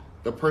being?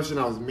 The person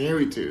I was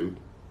married to,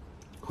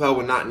 who I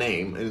will not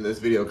name in this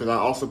video, because I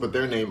also put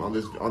their name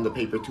on the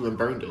paper too and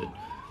burned it.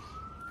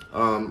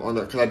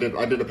 Because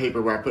I did a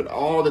paper where I put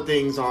all the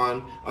things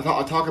on. I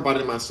talk about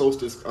it in my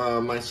solstice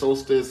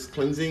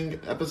cleansing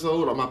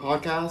episode on my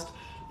podcast.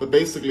 But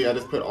basically, I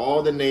just put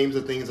all the names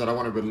of things that I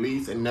want to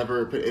release and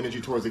never put energy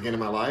towards again in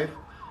my life,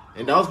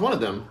 and that was one of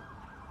them.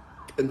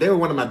 And they were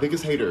one of my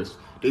biggest haters.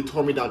 They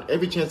tore me down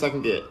every chance I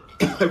can get,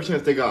 every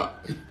chance they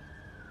got.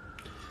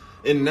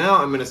 And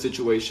now I'm in a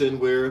situation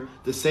where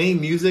the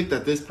same music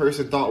that this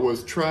person thought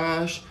was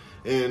trash,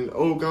 and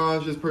oh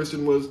gosh, this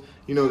person was,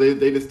 you know,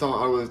 they just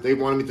thought they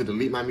wanted me to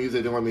delete my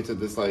music. They wanted me to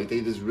dislike.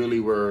 They just really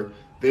were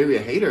very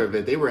a hater of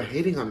it. They were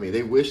hating on me.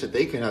 They wish that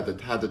they could have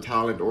the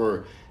talent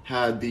or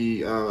had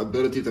the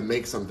ability to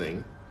make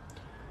something.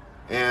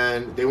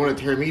 And they want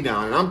to tear me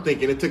down. And I'm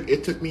thinking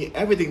it took me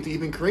everything to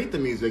even create the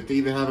music, to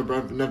even have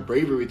enough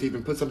bravery to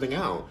even put something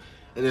out.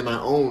 And then my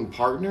own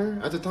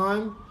partner at the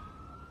time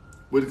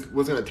was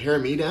going to tear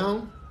me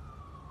down.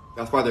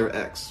 That's why they're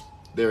X.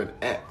 They're an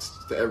X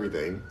to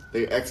everything.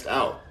 They X'd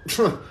out.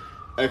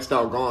 X'd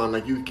out, gone.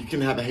 Like, you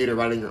can have a hater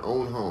right in your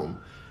own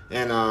home.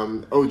 And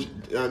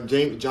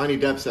Johnny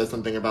Depp said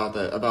something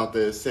about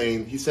this,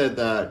 saying, he said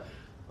that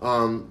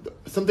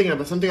something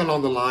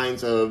along the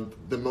lines of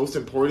the most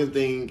important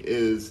thing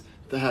is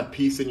to have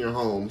peace in your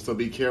home. So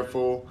be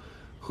careful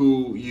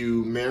who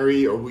you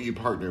marry or who you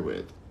partner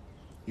with,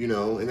 you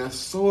know, and that's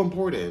so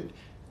important.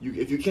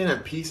 If you can't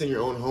have peace in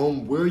your own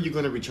home, where are you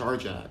going to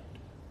recharge at?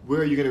 Where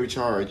are you going to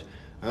recharge?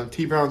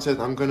 T Brown says,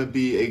 I'm going to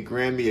be a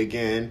Grammy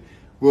again.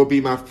 Will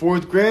be my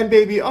 4th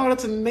grandbaby. Oh,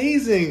 that's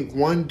amazing.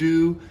 One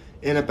due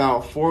in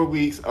about 4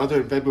 weeks,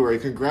 other in February.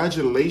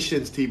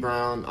 Congratulations, T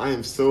Brown. I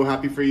am so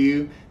happy for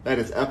you. That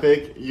is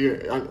epic.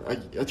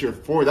 That's your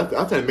 4.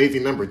 That's an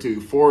amazing number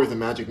too. 4 is a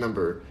magic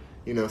number,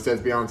 you know,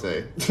 says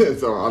Beyonce.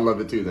 So I love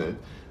it too then.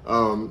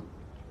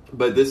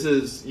 But this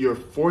is your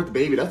 4th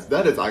baby.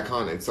 That is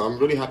iconic. So I'm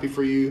really happy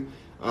for you.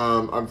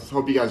 I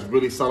hope you guys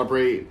really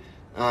celebrate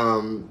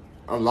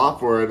a lot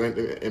for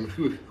it. And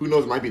who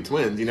knows, it might be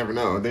twins. You never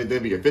know.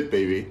 They'd be your 5th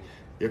baby.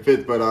 Your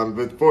 5th, but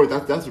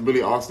 4th, that's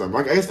really awesome.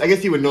 I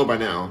guess you would know by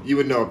now. You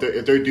would know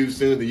if they're due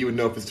soon, then you would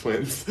know if it's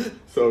twins.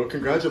 So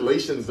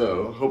congratulations,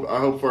 though. I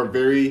hope for a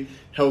very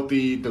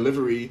healthy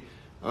delivery.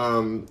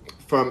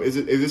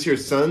 Is this your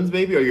son's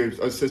baby or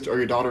your sister or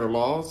your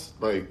daughter-in-law's?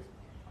 Like,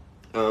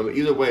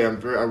 either way,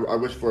 I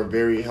wish for a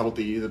very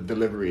healthy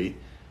delivery,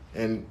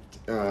 and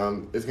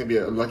it's gonna be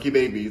a lucky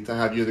baby to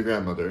have you as a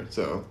grandmother.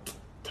 So,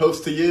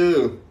 toast to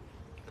you.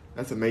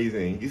 That's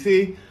amazing. You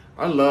see,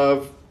 I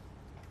love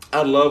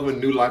when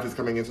new life is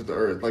coming into the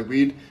earth. Like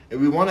we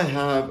want to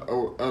have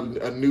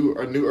a new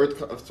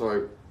earth.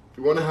 Sorry,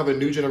 we want to have a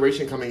new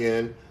generation coming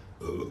in.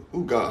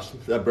 Oh gosh,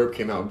 that burp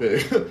came out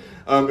big.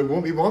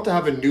 We want to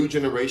have a new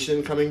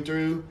generation coming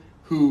through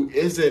who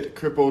isn't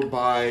crippled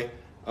by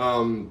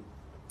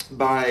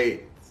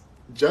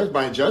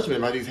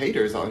judgment by these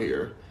haters out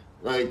here.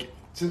 Like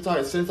since I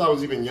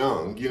was even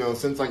young, you know,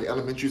 since like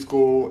elementary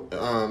school,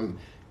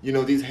 you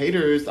know, these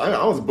haters.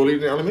 I was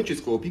bullied in elementary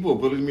school. People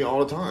bullied me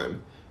all the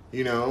time.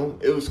 You know,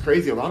 it was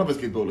crazy. A lot of us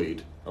get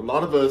bullied. A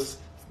lot of us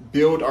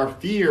build our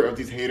fear of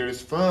these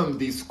haters from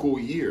these school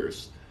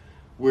years,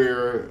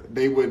 where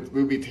we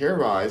would be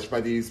terrorized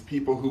by these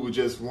people who would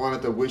just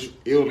wanted to wish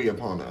illy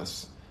upon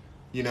us.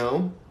 You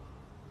know,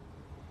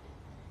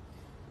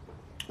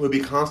 we'd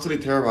be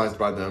constantly terrorized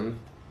by them.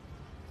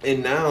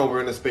 And now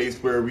we're in a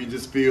space where we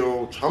just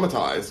feel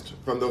traumatized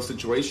from those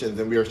situations,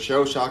 and we are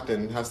shell shocked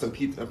and have some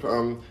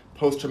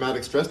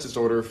post-traumatic stress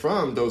disorder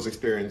from those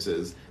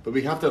experiences. But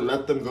we have to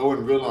let them go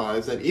and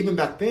realize that even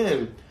back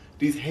then,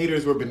 these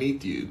haters were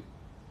beneath you.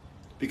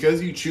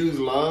 Because you choose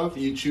love,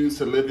 you choose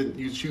to live in,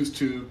 you choose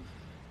to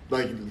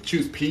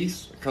choose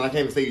peace. Because I can't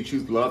even say you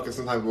choose love, because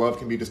sometimes love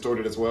can be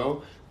distorted as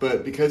well.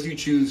 But because you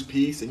choose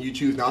peace and you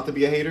choose not to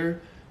be a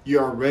hater,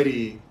 you're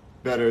already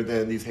better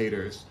than these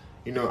haters.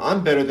 You know,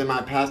 I'm better than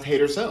my past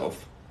hater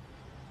self.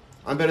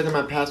 I'm better than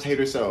my past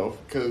hater self,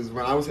 because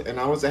when I was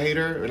a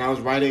hater, and I was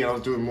writing, I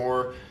was doing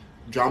more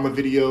drama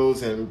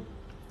videos and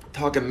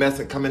talking mess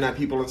and coming at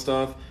people and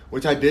stuff,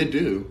 which I did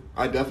do.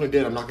 I definitely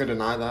did. I'm not gonna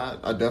deny that.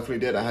 I definitely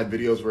did. I had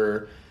videos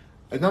where,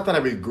 it's not that I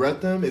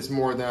regret them, it's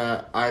more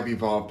that I've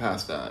evolved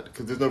past that,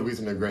 because there's no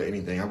reason to regret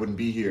anything. I wouldn't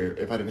be here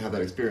if I didn't have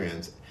that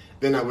experience.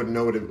 Then I wouldn't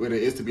know what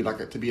it is to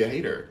be a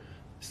hater.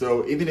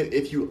 So even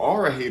if you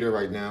are a hater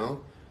right now,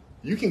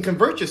 you can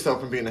convert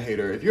yourself from being a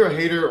hater. If you're a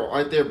hater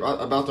right there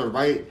about to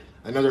write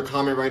another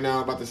comment right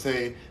now, about to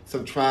say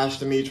some trash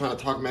to me, trying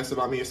to talk mess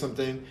about me or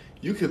something,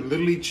 you could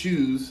literally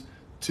choose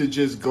to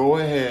just go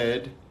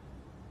ahead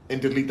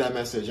and delete that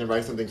message and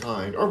write something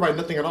kind, or write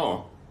nothing at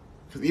all.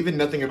 Because even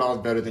nothing at all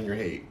is better than your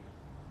hate.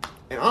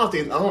 And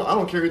honestly, I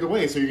don't care either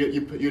way. So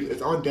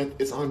it's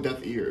on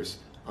deaf ears.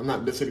 I'm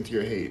not listening to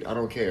your hate. I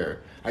don't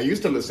care. I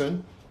used to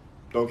listen.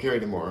 Don't care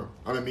anymore.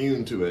 I'm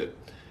immune to it.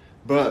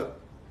 But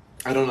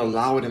I don't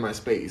allow it in my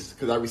space,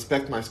 because I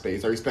respect my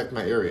space. I respect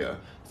my area.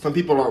 Some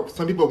people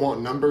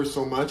want numbers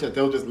so much that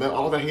they'll just let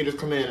all the haters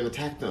come in and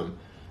attack them.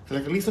 They're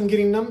like, at least I'm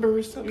getting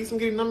numbers. At least I'm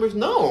getting numbers.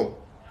 No,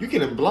 you're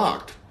getting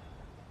blocked.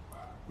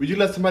 Would you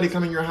let somebody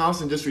come in your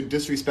house and just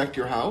disrespect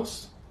your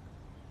house?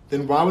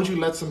 Then why would you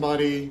let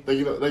somebody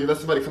let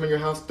somebody come in your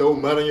house, throw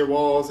mud on your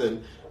walls,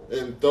 and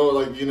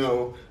throw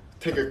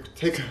take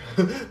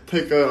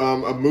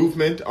a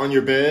movement on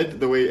your bed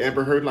the way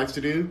Amber Heard likes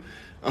to do?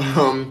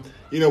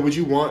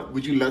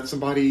 Would you let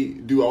somebody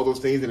do all those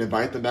things and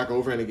invite them back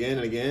over and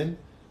again?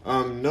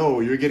 No,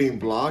 you're getting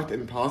blocked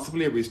and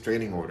possibly a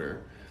restraining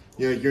order.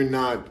 You're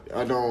not.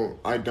 I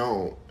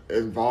don't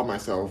involve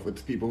myself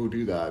with people who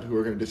do that, who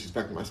are going to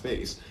disrespect my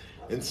space.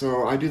 And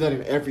so I do that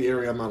in every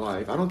area of my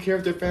life. I don't care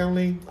if they're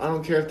family. I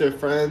don't care if they're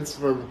friends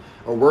or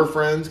we're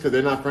friends, because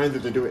they're not friends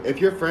if they're doing. If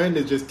your friend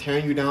is just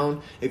tearing you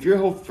down, if your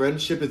whole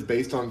friendship is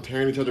based on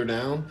tearing each other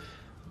down,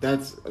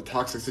 that's a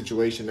toxic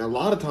situation. Now, a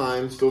lot of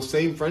times, those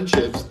same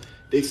friendships,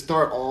 they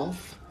start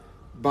off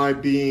by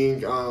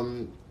being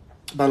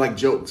by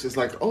jokes. It's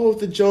like, oh,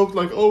 it's a joke.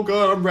 Like, oh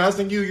God, I'm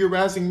razzing you, you're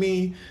razzing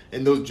me,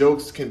 and those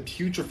jokes can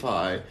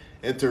putrefy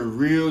into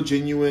real,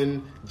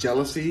 genuine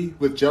jealousy.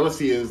 With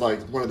jealousy is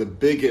one of the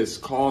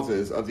biggest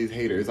causes of these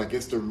haters.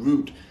 It's the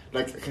root.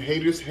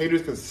 Haters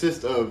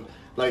consist of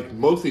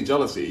mostly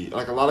jealousy.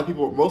 A lot of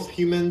people, most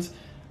humans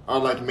are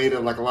made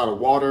of a lot of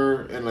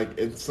water,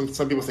 and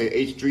some people say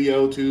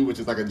H3O too, which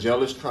is a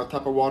gelish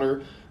type of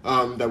water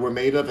that we're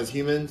made of as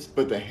humans.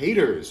 But the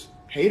haters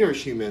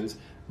humans,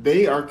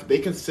 they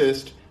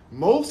consist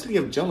mostly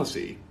of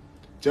jealousy.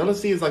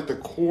 Jealousy is the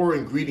core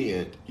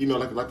ingredient,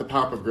 like the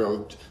Powerpuff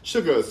Girls,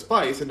 sugar,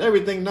 spice, and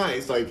everything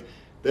nice. They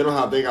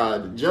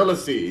got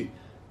jealousy,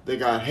 they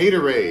got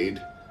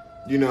haterade,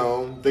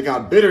 they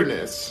got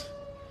bitterness,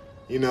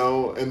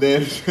 and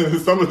then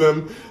some of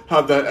them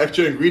have that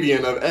extra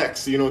ingredient of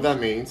X, you know what that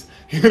means,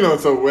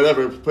 so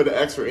whatever, put an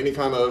X for any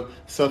kind of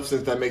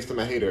substance that makes them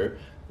a hater.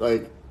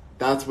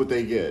 That's what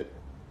they get.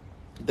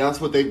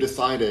 That's what they've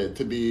decided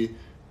to be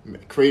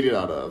created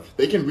out of.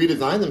 They can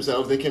redesign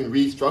themselves, they can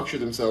restructure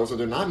themselves so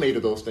they're not made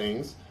of those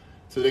things,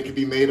 so they could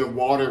be made of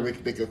water,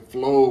 they could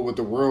flow with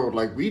the world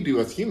like we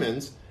do as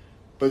humans.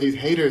 But these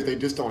haters, they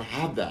just don't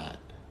have that,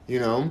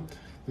 Let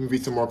me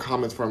read some more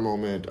comments for a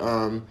moment.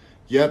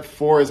 Yep,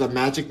 4 is a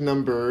magic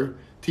number.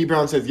 T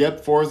Brown says,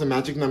 yep, 4 is a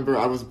magic number.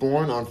 I was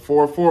born on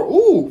 4/4.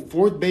 Ooh,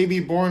 4th baby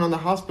born on the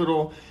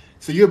hospital.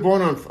 So you're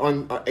born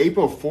on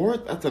April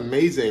 4th? That's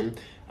amazing.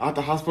 At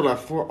the hospital at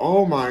 4.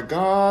 Oh my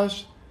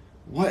gosh.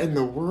 What in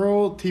the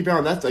world?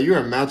 T-Brown, you're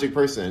a magic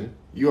person.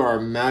 You are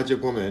a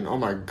magic woman. Oh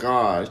my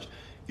gosh.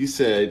 You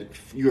said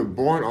you were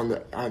born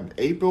on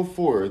April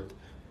 4th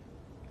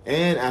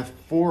and at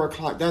 4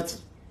 o'clock.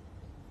 That's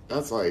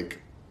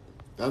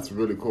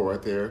really cool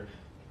right there.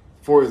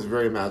 4 is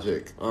very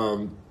magic.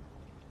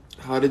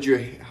 How did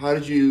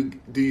you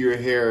do your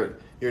hair,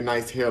 your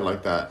nice hair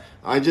like that?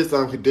 I just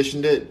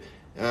conditioned it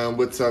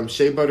with some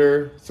shea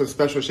butter, some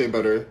special shea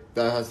butter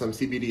that has some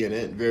CBD in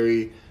it.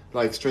 Very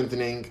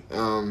strengthening.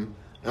 I'm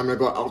going to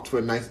go out to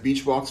a nice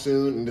beach walk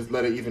soon and just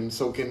let it even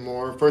soak in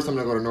more. First, I'm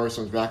going to go to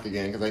Nordstrom's Rack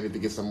again because I need to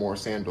get some more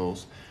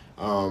sandals.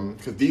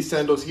 Because these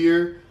sandals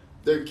here,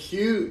 they're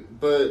cute,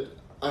 but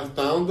I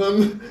found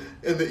them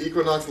in the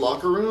Equinox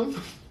locker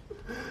room.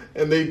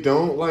 And they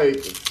don't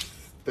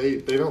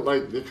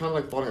they're kind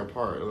of falling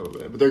apart a little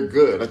bit. But they're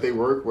good. They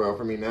work well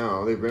for me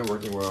now. They've been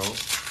working well.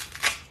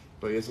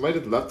 But yeah, somebody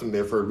just left them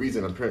there for a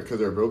reason, because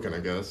they're broken, I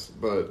guess.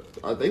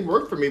 But they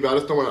work for me, but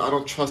I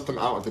don't trust them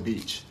out at the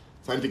beach.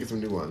 So I need to get some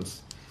new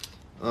ones.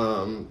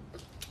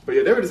 But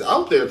yeah, they were just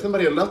out there. If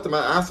somebody had left them, I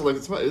asked them,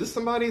 is this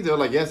somebody? They're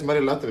like, yeah,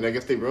 somebody left them, and I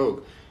guess they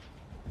broke.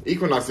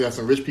 Equinox has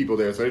some rich people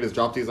there, so they just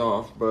drop these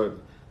off. But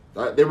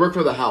they work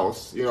for the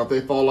house. You know, if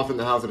they fall off in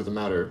the house, it doesn't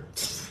matter.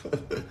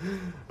 But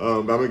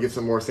I'm gonna get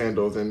some more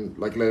sandals and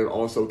like let it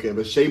all soak in.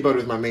 But shea butter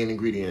is my main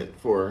ingredient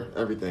for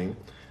everything.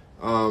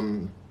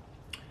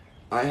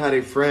 I had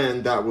a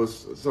friend that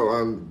was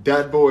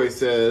Dat Boy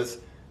says,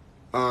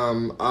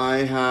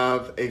 I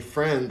have a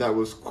friend that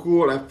was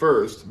cool at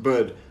first,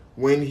 but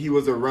when he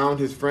was around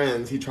his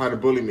friends, he tried to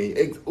bully me.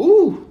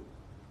 Ooh,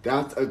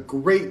 that's a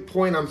great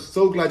point. I'm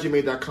so glad you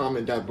made that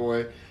comment, Dat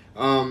Boy.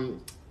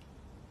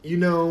 You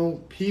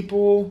know,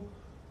 people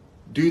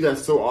do that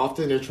so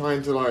often.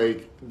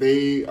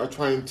 They are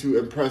trying to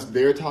impress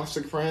their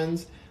toxic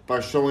friends by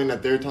showing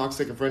that they're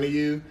toxic in front of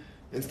you.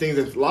 And things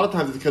that a lot of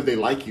times it's because they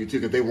like you too,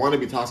 because they want to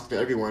be toxic to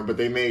everyone, but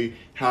they may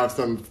have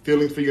some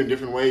feelings for you in a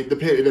different way. It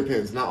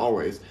depends, not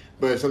always.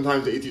 But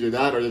sometimes it's either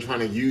that or they're trying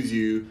to use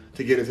you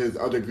to get into this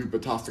other group of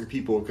toxic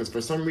people. Because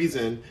for some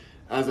reason,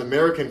 as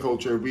American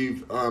culture,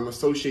 we've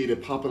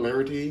associated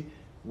popularity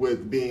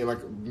with being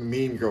like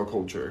mean girl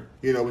culture,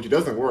 you know, which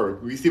doesn't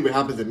work. We see what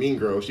happens in Mean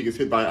Girl. She gets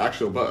hit by an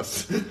actual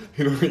bus.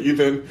 You know,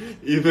 even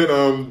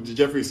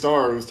Jeffree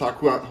Star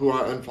who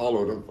I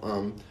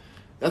unfollowed.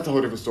 That's a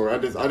whole different story. I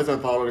just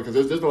unfollowed it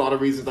because there's a lot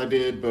of reasons I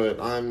did, but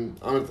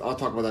I'll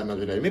talk about that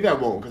another day. Maybe I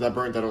won't because I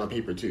burnt that on a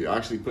paper too. I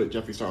actually put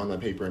Jeffree Star on that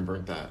paper and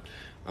burnt that.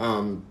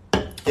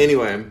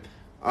 Anyway,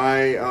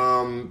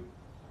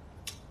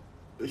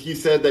 he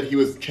said that he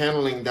was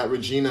channeling that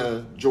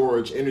Regina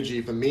George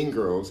energy from Mean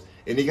Girls,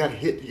 and he got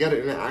hit. He got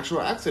in an actual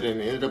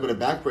accident and ended up in a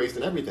back brace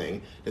and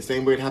everything. The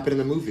same way it happened in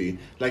the movie.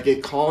 Like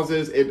it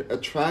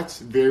attracts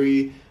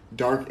very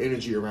dark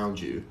energy around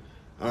you.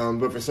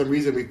 But for some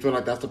reason, we feel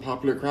like that's the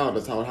popular crowd.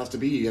 That's how it has to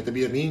be. You have to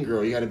be a mean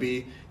girl. You got to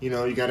be, you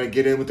got to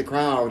get in with the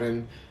crowd.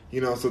 And,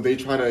 so they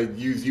try to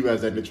use you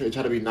as that. They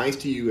try to be nice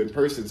to you in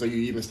person so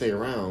you even stay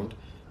around.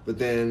 But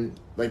then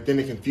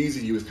it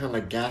confuses you. It's kind of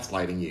like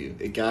gaslighting you.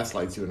 It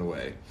gaslights you in a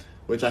way,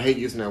 which I hate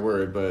using that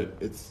word, but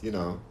it's,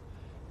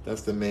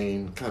 that's the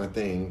main kind of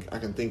thing I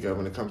can think of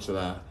when it comes to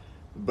that.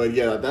 But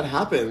yeah, that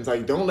happens.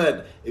 Like,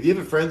 if you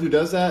have a friend who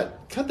does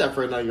that, cut that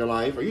friend out of your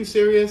life. Are you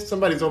serious?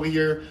 Somebody's over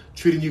here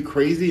treating you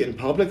crazy in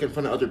public in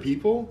front of other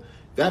people.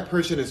 That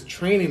person is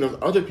training those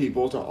other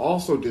people to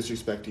also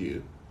disrespect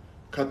you.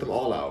 Cut them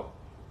all out.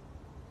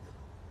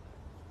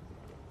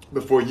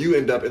 Before you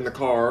end up in the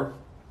car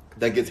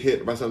that gets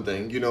hit by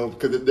something,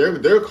 because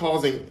they're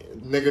causing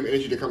negative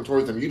energy to come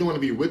towards them. You don't want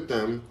to be with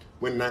them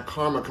when that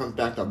karma comes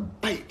back to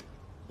bite.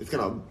 It's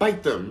going to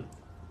bite them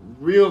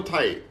real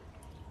tight.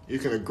 You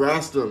can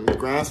grasp them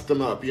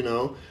up, You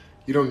don't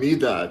need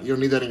that. You don't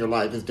need that in your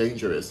life. It's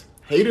dangerous.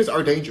 Haters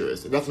are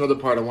dangerous. And that's another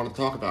part I want to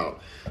talk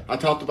about. I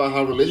talked about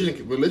how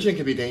religion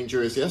can be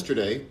dangerous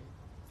yesterday,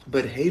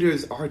 but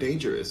haters are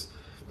dangerous.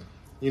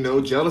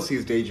 Jealousy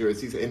is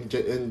dangerous.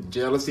 And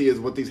jealousy is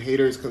what these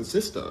haters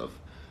consist of.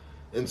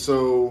 And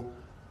so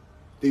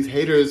these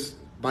haters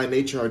by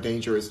nature are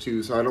dangerous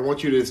too. So I don't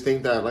want you to just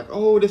think that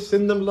just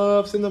send them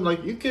love, send them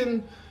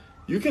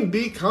you can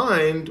be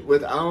kind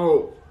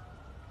without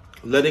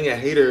letting a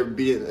hater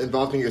be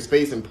involved in your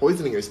space and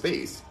poisoning your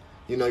space.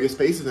 Your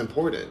space is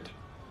important.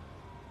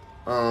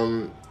 He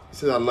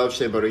says, I love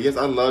shea butter. Yes,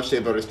 I love shea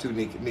butters too,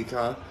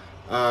 Nika.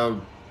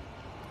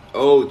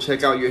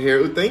 Check out your hair.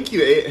 Ooh, thank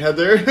you,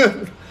 Heather.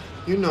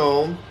 Just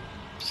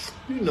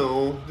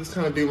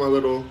kind of do my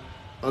little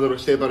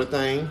shea butter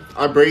thing.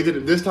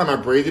 This time I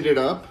braided it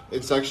up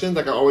in sections.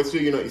 Like I always do,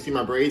 you see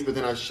my braids, but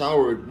then I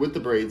showered with the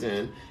braids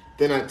in.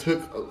 Then I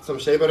took some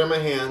shea butter in my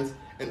hands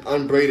and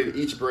unbraided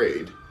each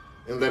braid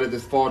and let it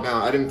just fall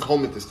down. I didn't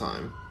comb it this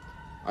time.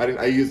 I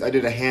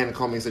did a hand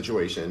combing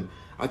situation.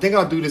 I think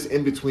I'll do this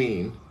in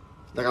between.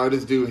 I'll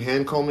just do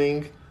hand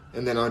combing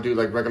and then I'll do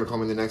regular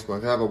combing the next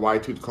one. I have a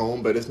wide tooth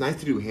comb, but it's nice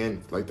to do the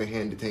hand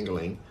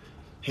detangling.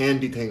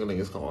 Hand detangling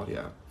is called,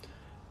 yeah.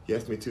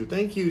 Yes, me too.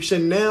 Thank you,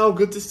 Chanel.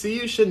 Good to see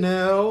you,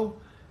 Chanel.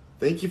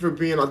 Thank you for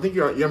being. I think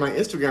you're on my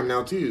Instagram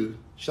now too.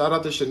 Shout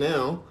out to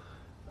Chanel.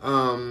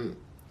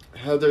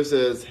 Heather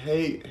says,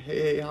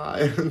 hey,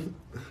 hi.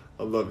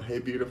 I love, hey,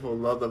 beautiful,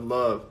 love.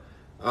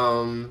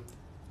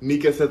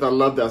 Nika says, I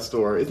love that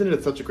store. Isn't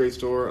it such a great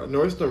store?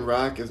 Nordstrom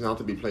Rack is not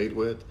to be played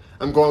with.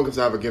 I'm going because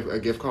I have a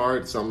gift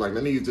card, so I'm like,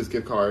 let me use this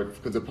gift card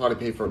because it'll probably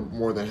pay for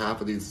more than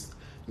half of these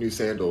new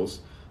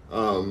sandals.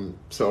 So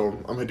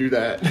I'm gonna do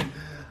that.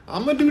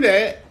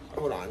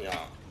 Hold on,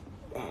 y'all.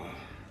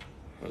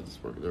 I'll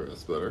just work there.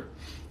 That's better.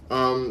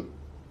 So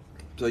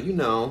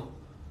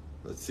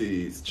let's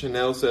see.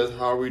 Chanel says,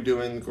 how are we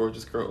doing,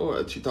 gorgeous girl?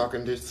 Oh, she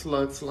talking to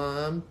Slug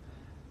Slime.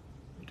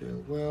 We're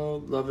doing well.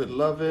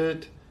 Love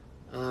it.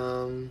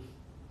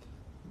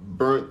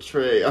 Burnt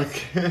tray. I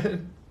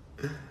can't.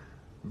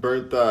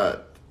 Burnt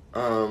that.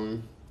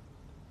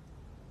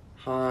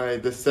 Hi.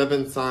 The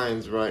 7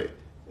 signs, right?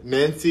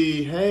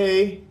 Nancy,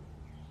 hey.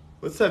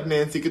 What's up,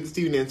 Nancy? Good to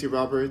see you, Nancy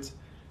Roberts.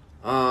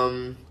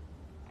 The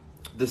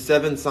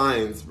 7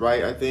 signs,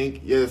 right? I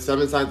think. Yeah, the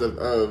 7 signs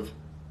of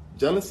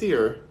jealousy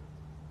or...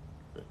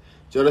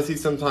 Jealousy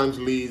sometimes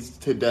leads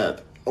to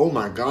death. Oh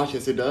my gosh,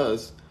 yes it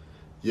does.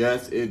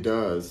 Yes, it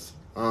does.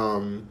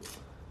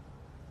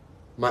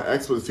 My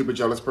ex was a super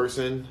jealous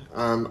person.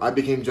 I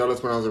became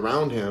jealous when I was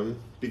around him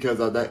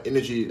because of that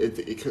energy.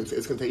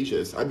 It's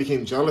contagious. I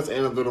became jealous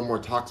and a little more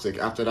toxic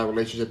after that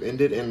relationship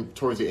ended and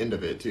towards the end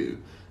of it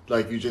too.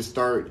 Like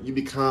you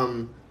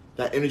become,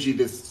 that energy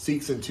just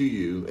seeks into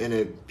you and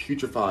it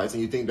putrefies,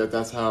 and you think that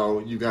that's how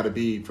you got to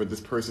be for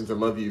this person to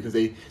love you, because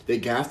they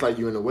gaslight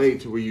you in a way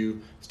to where you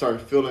start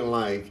feeling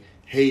like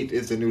hate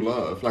is the new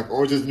love. Like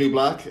orange is the new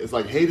black. It's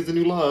like hate is the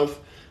new love.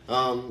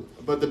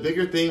 But the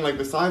bigger thing, like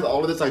besides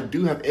all of this, I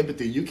do have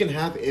empathy. You can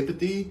have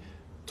empathy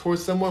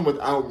towards someone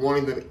without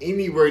wanting them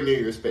anywhere near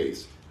your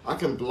space. I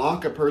can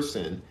block a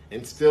person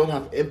and still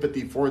have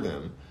empathy for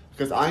them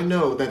because I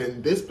know that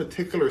in this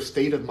particular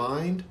state of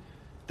mind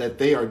that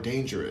they are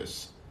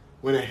dangerous.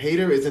 When a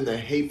hater is in the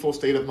hateful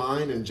state of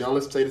mind and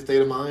jealous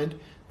state of mind,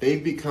 they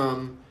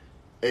become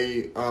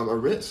a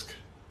risk.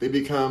 They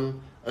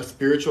become a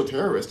spiritual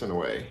terrorist in a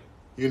way.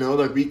 You know,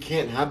 like we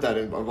can't have that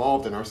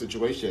involved in our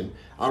situation.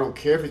 I don't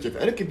care if it's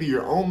and it could be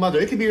your own mother.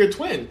 It could be your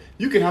twin.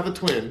 You could have a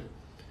twin.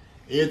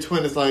 And your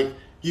twin is like,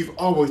 you've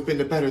always been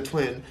the better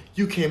twin.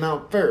 You came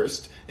out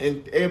first.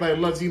 And everybody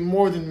loves you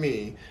more than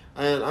me.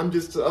 And I'm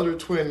just the other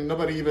twin.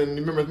 Nobody even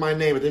remembers my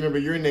name, but they remember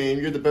your name.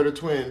 You're the better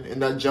twin.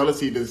 And that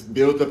jealousy just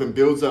builds up and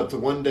builds up to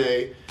one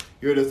day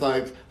you're just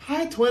like,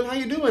 hi, twin. How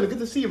you doing? Good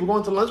to see you. We're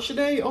going to lunch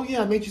today? Oh,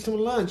 yeah, I made you some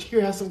lunch.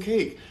 Here, have some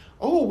cake.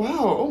 Oh,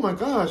 wow. Oh, my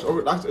gosh.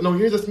 Oh, no,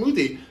 here's a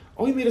smoothie.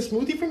 Oh, you made a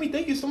smoothie for me?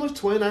 Thank you so much,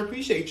 twin. I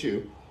appreciate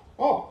you.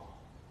 Oh.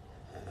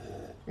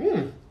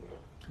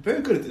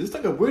 Very good. It's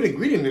like a weird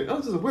ingredient. Oh,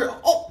 this is a weird.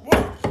 Oh.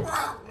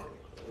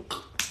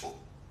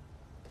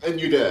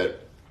 And you're dead.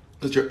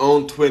 Because your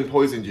own twin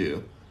poisoned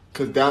you.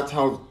 Because that's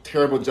how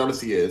terrible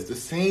jealousy is. The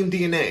same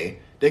DNA.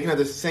 They can have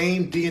the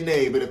same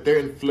DNA, but if they're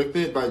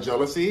inflicted by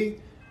jealousy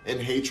and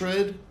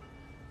hatred,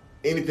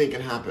 anything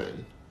can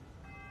happen.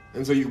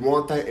 And so you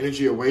want that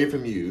energy away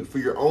from you for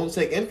your own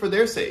sake and for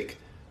their sake.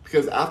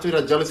 Because after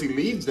that jealousy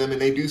leaves them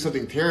and they do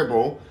something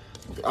terrible,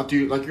 after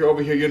you're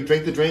over here, you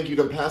drink the drink, you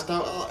done passed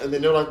out, and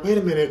then they're like, wait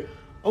a minute,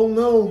 oh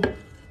no,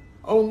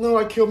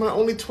 I killed my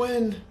only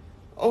twin.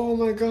 Oh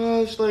my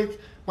gosh, like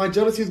my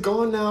jealousy is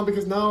gone now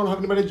because now I don't have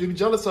anybody to be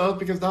jealous of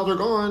because now they're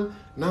gone.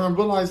 Now I'm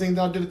realizing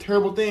that I did a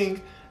terrible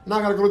thing. Now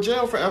I gotta go to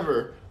jail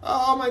forever.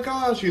 Oh my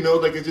gosh, you know,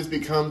 like it just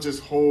becomes this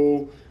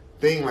whole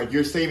thing, like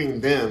you're saving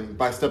them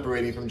by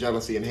separating from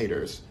jealousy and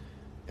haters.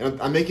 And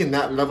I'm making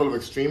that level of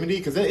extremity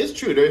because it is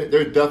true.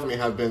 There definitely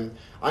have been.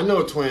 I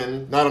know a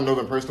twin. I don't know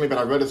them personally, but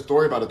I read a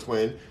story about a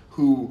twin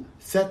who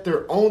set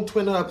their own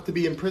twin up to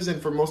be in prison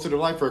for most of their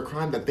life for a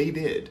crime that they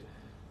did.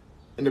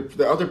 And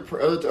the other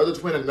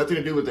twin had nothing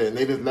to do with it, and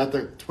they just let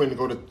the twin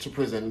go to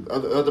prison.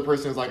 The other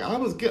person is like, I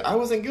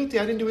wasn't guilty.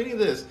 I didn't do any of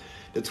this.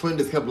 The twin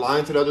just kept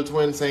lying to the other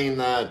twin, saying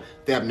that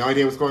they have no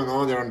idea what's going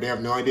on. They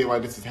have no idea why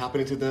this is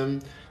happening to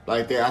them.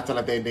 Like they acted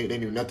like they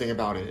knew nothing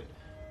about it.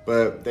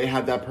 But they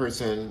had that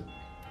person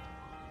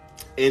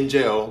in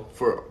jail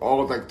for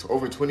all of like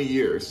over 20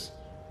 years,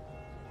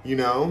 you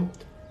know?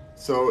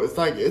 So it's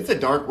like, it's a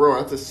dark world.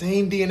 That's the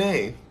same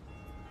DNA.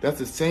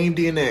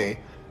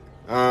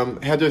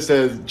 Heather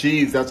says,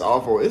 geez, that's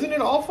awful. Isn't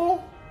it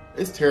awful?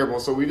 It's terrible.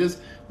 So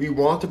we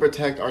want to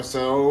protect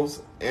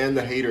ourselves and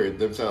the hater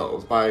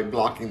themselves by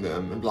blocking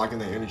them and blocking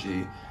their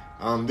energy.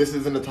 This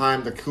isn't the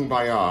time to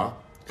kumbaya,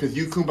 because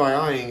you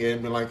kumbayaing it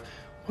and be like,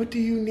 what do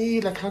you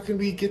need? Like, how can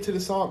we get to the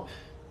solve?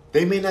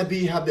 They may not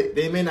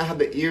have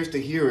the ears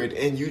to hear it,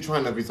 and you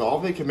trying to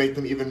resolve it can make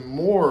them even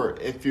more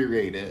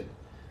infuriated,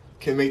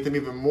 can make them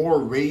even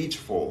more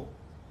rageful.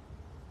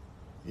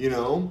 You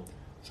know?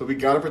 So we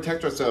gotta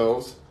protect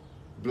ourselves,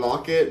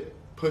 block it,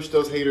 push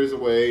those haters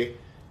away,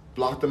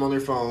 block them on their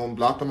phone,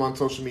 block them on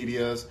social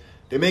medias.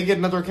 They may get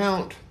another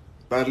account,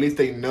 but at least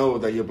they know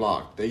that you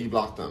blocked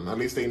them. At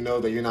least they know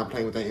that you're not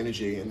playing with that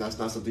energy, and that's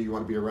not something you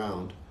want to be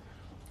around.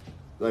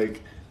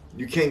 Like,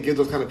 you can't give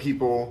those kind of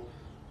people,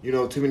 you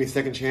know, too many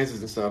second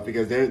chances and stuff,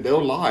 because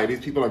they'll lie.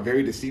 These people are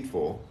very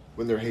deceitful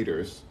when they're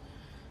haters,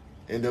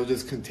 and they'll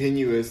just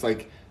continue. It's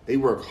like they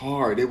work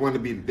hard. They want to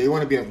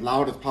be as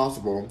loud as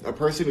possible. A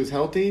person who's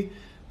healthy,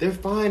 they're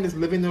fine just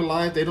living their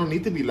life. They don't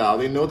need to be loud.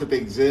 They know that they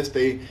exist.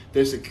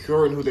 They're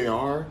secure in who they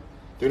are.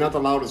 They're not the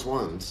loudest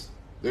ones.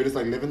 They're just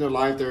like living their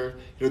life.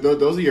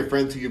 Those are your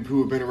friends who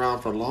have been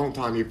around for a long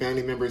time. Your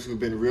family members who've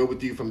been real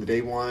with you from the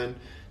day one.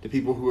 The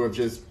people who have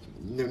just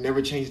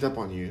never changed up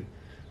on you.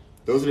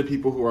 Those are the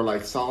people who are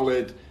like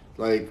solid,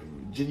 like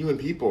genuine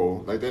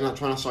people. Like they're not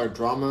trying to start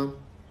drama.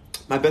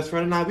 My best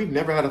friend and I, we've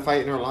never had a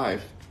fight in our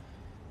life.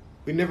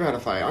 We never had a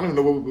fight. I don't even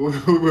know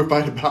what we were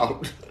fighting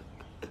about.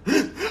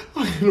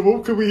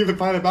 What could we even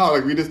fight about?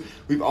 Like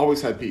we've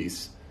always had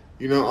peace.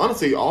 You know,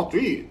 honestly, I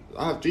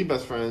have three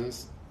best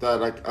friends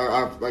that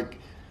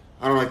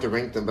I don't like to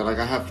rank them, but like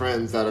I have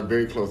friends that are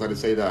very close. I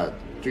just say that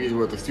three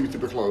were super,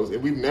 super close,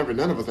 and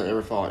none of us have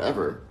ever fought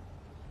ever.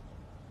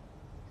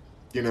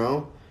 You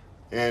know,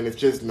 and it's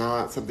just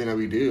not something that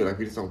we do. Like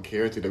we just don't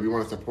care to. That we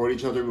want to support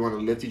each other. We want to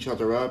lift each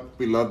other up.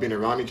 We love being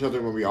around each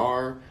other when we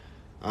are.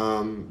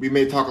 We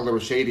may talk a little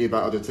shady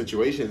about other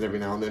situations every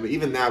now and then, but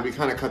even now we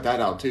kind of cut that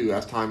out too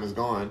as time has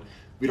gone.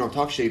 we don't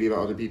talk shady about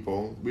other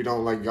people. We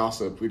don't like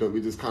gossip. We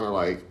just kind of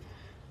like,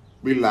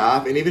 we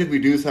laugh. And even if we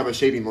do have a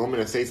shady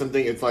moment and say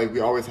something, it's like we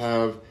always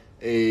have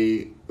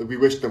we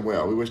wish them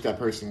well. We wish that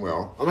person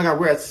well. Oh my God,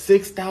 we're at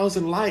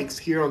 6,000 likes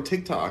here on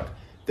TikTok.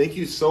 Thank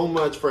you so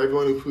much for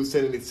everyone who's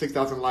sending these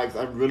 6,000 likes.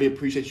 I really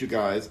appreciate you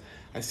guys.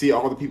 I see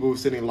all the people who are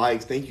sending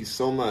likes. Thank you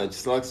so much.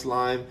 Slug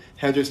Slime,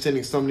 Heather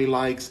sending so many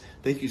likes.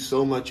 Thank you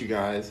so much, you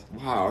guys.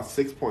 Wow,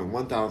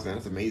 6.1 thousand.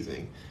 That's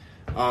amazing.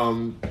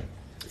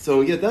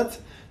 So yeah,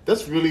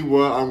 that's really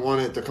what I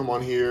wanted to come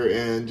on here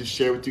and just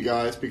share with you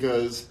guys,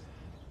 because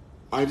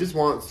I just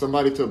want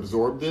somebody to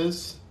absorb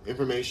this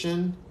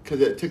information,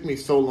 because it took me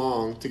so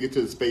long to get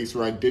to the space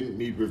where I didn't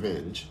need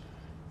revenge.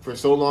 For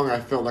so long, I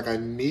felt like I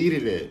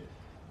needed it.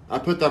 I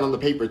put that on the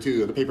paper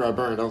too, the paper I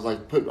burned. I was like,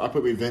 I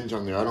put revenge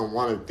on there. I don't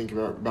want to think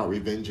about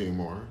revenge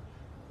anymore.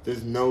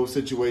 There's no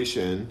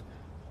situation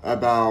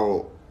that's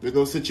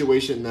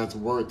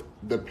worth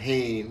the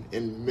pain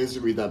and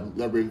misery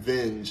that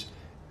revenge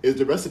is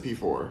the recipe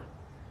for.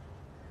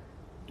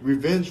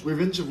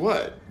 Revenge of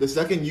what? The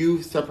second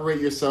you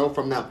separate yourself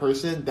from that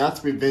person,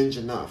 that's revenge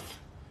enough.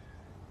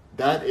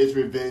 That is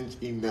revenge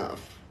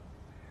enough.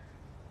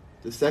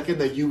 The second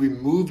that you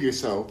remove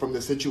yourself from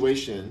the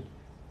situation,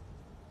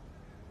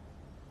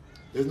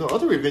 there's no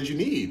other revenge you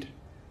need.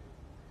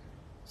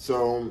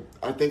 So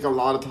I think a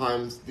lot of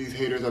times these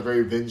haters are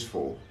very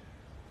vengeful,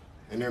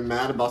 and they're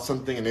mad about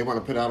something and they want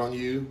to put out on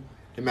you.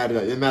 They're mad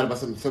about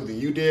something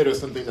you did or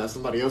something that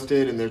somebody else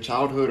did in their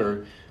childhood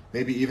or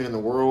maybe even in the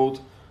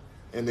world,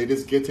 and they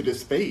just get to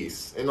this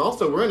space. And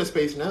also, we're in a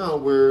space now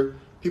where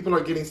people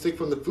are getting sick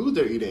from the food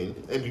they're eating.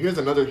 And here's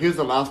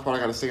the last part I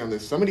got to say on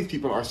this. Some of these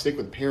people are sick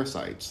with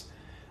parasites.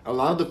 A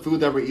lot of the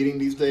food that we're eating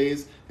these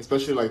days,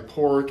 especially like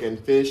pork and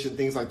fish and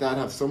things like that,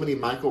 have so many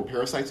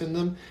microparasites in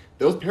them.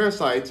 Those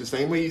parasites, the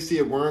same way you see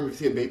a worm, you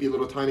see a baby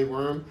little tiny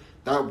worm,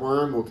 that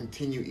worm will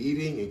continue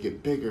eating and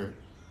get bigger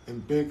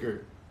and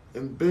bigger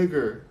and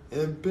bigger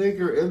and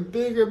bigger and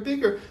bigger and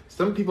bigger.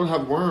 Some people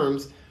have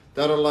worms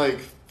that are like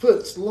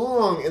foot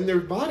long in their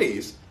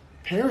bodies.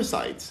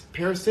 Parasites,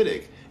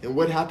 parasitic. And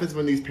what happens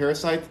when these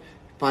parasites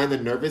find the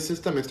nervous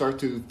system and start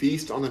to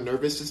feast on the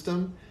nervous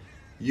system?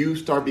 You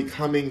start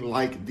becoming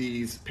like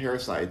these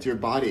parasites. Your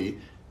body,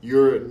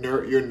 your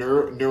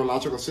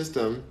neurological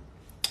system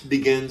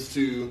begins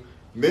to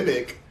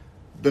mimic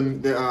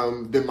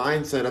the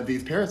mindset of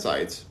these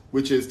parasites,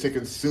 which is to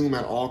consume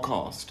at all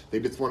cost. They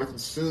just want to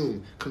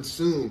consume.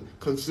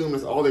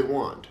 That's all they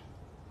want.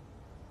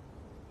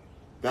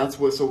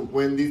 So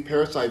when these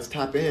parasites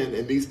tap in,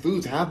 and these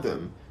foods have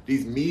them,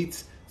 these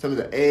meats, some of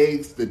the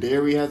eggs, the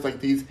dairy has like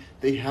these,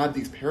 they have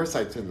these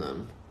parasites in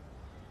them.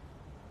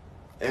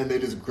 And they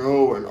just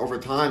grow, and over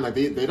time, like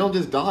they don't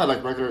just die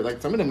like regular,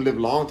 like some of them live a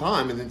long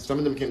time, and then some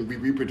of them can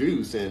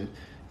reproduce, and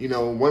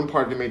one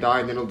part of them may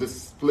die, and then it'll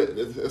just split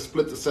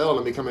the cell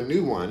and become a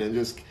new one, and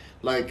just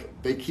like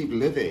they keep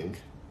living.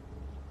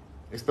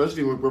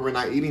 Especially when we're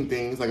not eating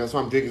things, like that's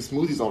why I'm drinking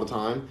smoothies all the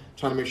time,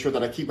 trying to make sure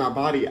that I keep my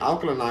body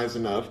alkalinized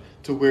enough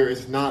to where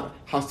it's not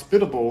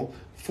hospitable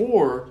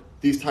for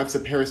these types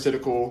of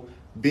parasitical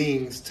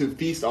beings to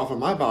feast off of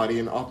my body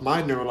and off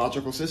my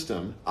neurological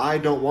system. I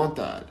don't want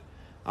that.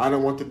 I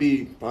don't want to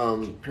be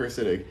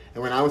parasitic.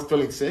 And when I was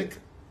feeling sick,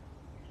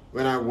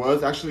 when I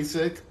was actually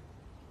sick,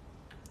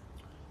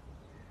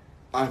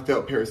 I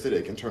felt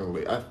parasitic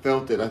internally. I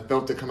felt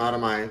it come out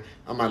of my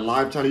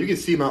live channel. You can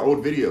see my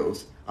old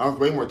videos. I was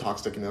way more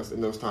toxic in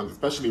those times,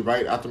 especially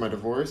right after my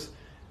divorce.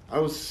 I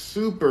was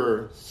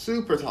super,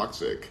 super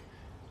toxic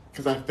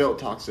because I felt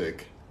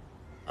toxic.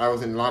 I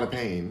was in a lot of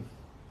pain.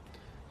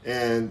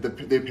 And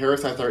the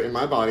parasites that are in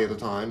my body at the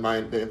time,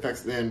 the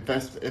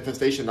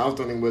infestation I was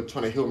dealing with,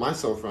 trying to heal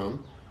myself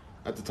from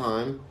at the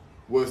time,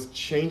 was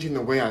changing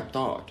the way I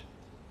thought.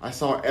 I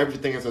saw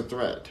everything as a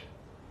threat.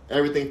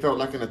 Everything felt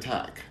like an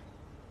attack.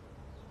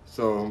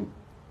 So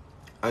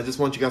I just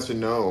want you guys to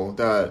know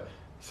that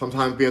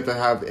sometimes we have to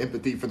have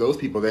empathy for those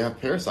people. They have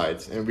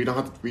parasites, and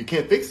we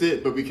can't fix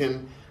it, but we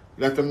can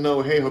let them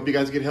know, hey, hope you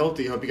guys get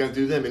healthy, hope you guys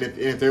do them. And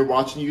if they're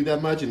watching you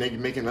that much and they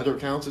making other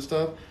accounts and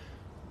stuff,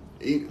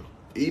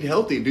 eat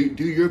healthy,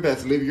 do your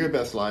best, live your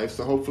best life.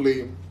 So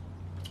hopefully,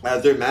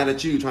 as they're mad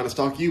at you, trying to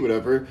stalk you,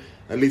 whatever,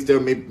 at least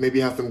they'll maybe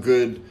have some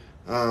good,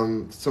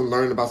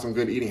 learn about some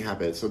good eating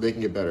habits so they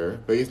can get better.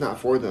 But it's not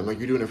for them, like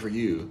you're doing it for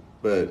you.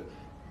 But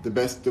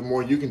the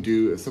more you can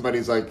do, if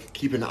somebody's like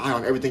keeping an eye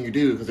on everything you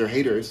do because they're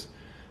haters,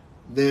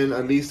 then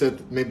at least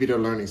maybe they're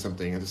learning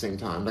something at the same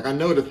time. Like I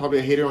know there's probably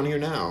a hater on here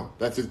now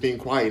that's just being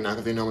quiet now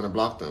because they know I'm going to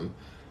block them.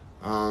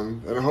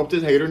 And I hope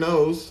this hater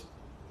knows,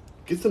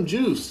 get some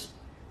juice.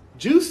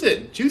 Juice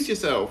it. Juice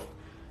yourself.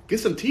 Get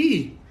some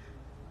tea.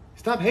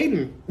 Stop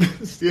hating.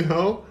 Stay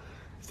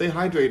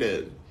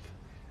hydrated.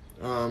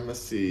 Let's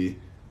see.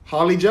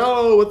 Holly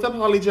Joe. What's up,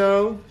 Holly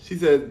Joe? She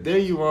said, there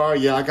you are.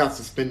 Yeah, I got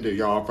suspended,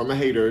 y'all, from a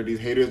hater. These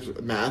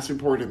haters mass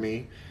reported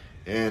me,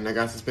 and I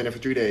got suspended for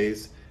 3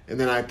 days. And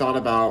then I thought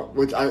about,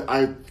 which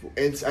I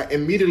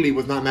immediately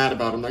was not mad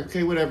about. I'm like,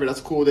 okay, whatever,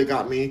 that's cool, they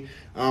got me.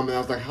 And I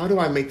was like, how do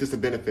I make this a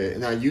benefit?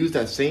 And I used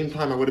that same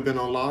time I would have been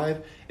on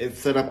live and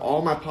set up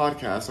all my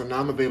podcasts. So now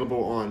I'm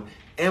available on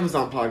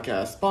Amazon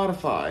Podcasts,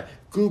 Spotify,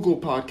 Google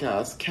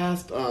Podcasts,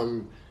 Cast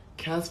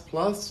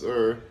Plus,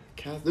 or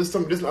Cast. There's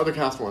some other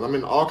Cast one. I'm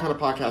in all kind of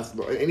podcasts.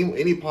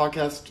 Any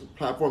podcast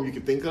platform you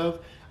can think of,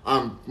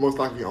 I'm most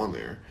likely on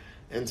there.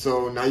 And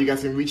so now you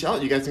guys can reach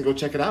out. You guys can go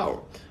check it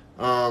out.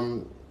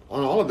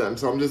 On all of them.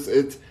 So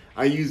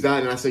I use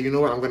that and I say, you know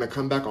what, I'm going to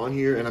come back on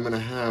here and I'm going to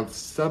have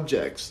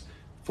subjects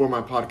for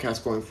my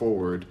podcast going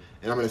forward.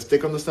 And I'm going to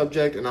stick on the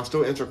subject and I'll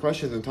still answer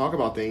questions and talk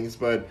about things.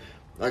 But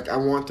like, I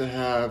want to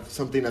have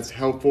something that's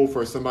helpful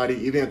for somebody,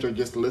 even if they're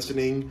just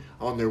listening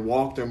on their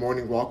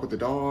morning walk with the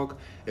dog.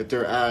 If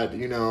they're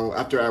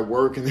after at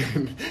work, and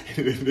then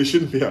they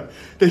shouldn't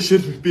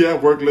be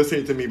at work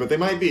listening to me, but they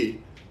might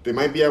be. They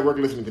might be at work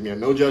listening to me.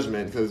 And no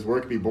judgment, because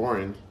work be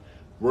boring.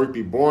 Work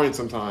be boring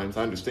sometimes.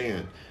 I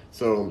understand.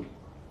 So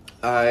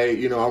I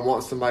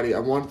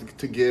want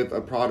to give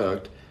a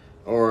product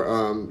or,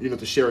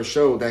 to share a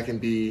show that can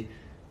be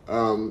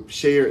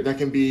shared, that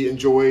can be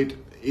enjoyed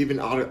even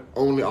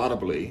only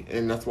audibly.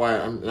 And that's why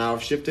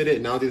I've shifted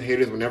it. Now these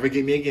haters will never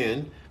get me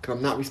again because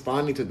I'm not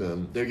responding to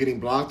them. They're getting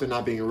blocked. They're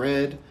not being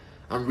read.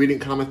 I'm reading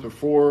comments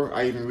before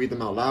I even read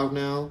them out loud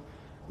now.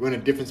 We're in a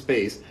different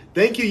space.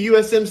 Thank you,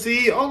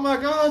 USMC. Oh my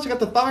gosh, I got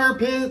the fire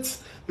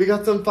pits. We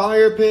got some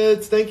fire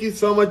pits. Thank you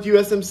so much,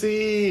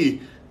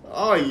 USMC.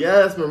 Oh,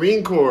 yes,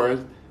 Marine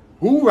Corps.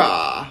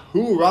 Hoorah.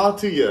 Hoorah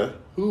to you.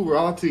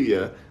 Hoorah to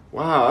you.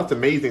 Wow, that's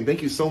amazing.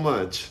 Thank you so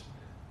much.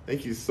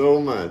 Thank you so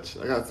much.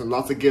 I got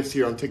lots of gifts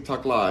here on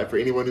TikTok Live for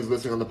anyone who's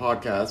listening on the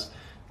podcast.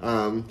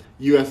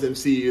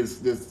 USMC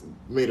is just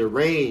made it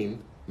rain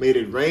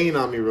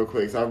on me real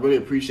quick, so I really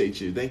appreciate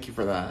you. Thank you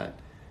for that.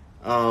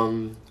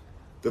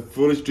 The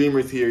Foolish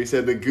Dreamer's here. He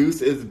said, the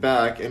goose is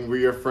back and we're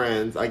your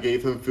friends. I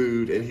gave him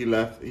food and he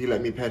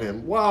let me pet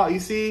him. Wow, you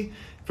see,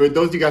 for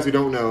those of you guys who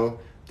don't know,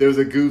 there was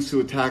a goose who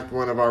attacked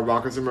one of our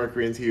Rockers and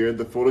Mercuryans here,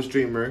 the Foolish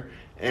Dreamer,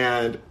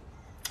 and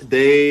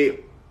the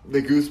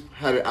goose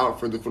had it out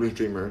for the Foolish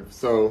Dreamer.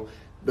 So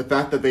the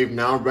fact that they've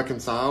now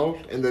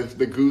reconciled and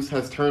the goose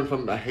has turned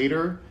from a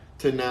hater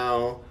to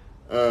now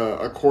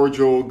a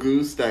cordial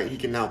goose that he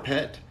can now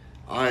pet,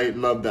 I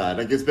love that.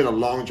 Like, it's been a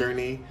long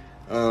journey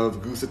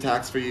of goose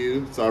attacks for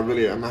you, so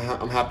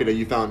I'm happy that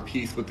you found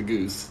peace with the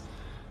goose.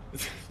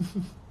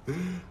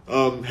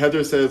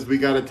 Heather says, we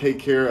got to take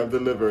care of the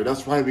liver.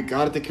 That's right, we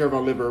got to take care of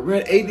our liver. We're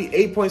at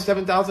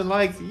 88.7 thousand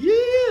likes.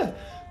 Yeah!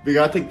 We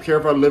got to take care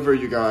of our liver,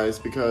 you guys,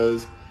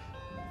 because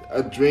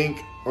a drink...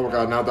 Oh my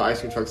god, now the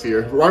ice cream truck's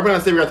here. Right when I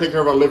say we got to take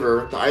care of our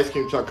liver, the ice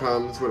cream truck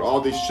comes with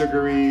all these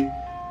sugary,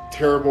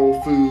 terrible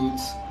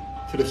foods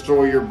to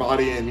destroy your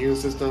body and immune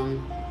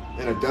system,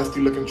 and a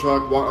dusty-looking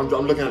truck. Well, I'm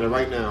looking at it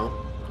right now.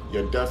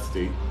 Yeah,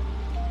 dusty.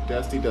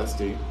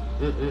 Dusty.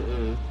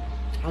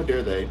 How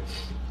dare they?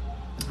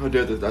 How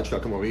dare that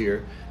truck come over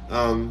here?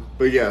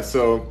 But yeah,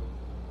 so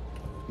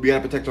we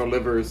gotta protect our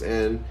livers,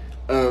 and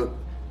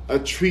a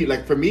treat,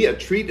 like for me, a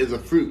treat is a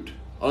fruit.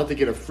 I'll have to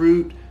get a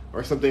fruit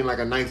or something like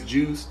a nice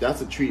juice.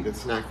 That's a treat and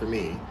snack for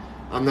me.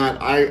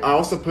 I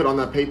also put on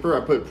that paper,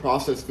 I put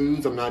processed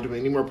foods. I'm not doing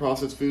any more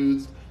processed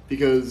foods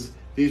because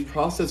these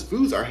processed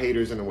foods are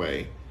haters in a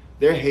way.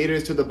 They're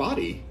haters to the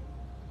body,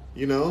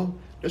 you know?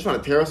 They're trying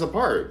to tear us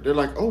apart. They're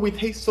like, oh, we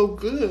taste so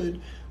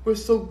good. We're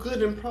so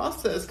good in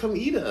processed. Come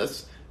eat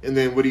us. And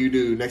then what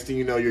do? Next thing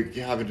you know, you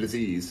have a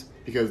disease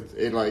because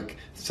it like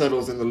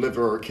settles in the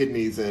liver or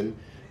kidneys, and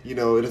it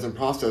doesn't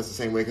process the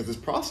same way because it's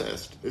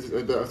processed. So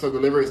the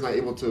liver is not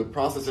able to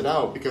process it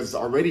out because it's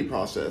already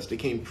processed. It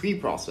came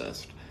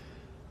pre-processed.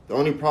 The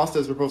only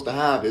process we're supposed to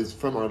have is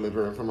from our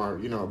liver and from our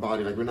our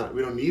body. Like we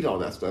don't need all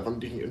that stuff. I'm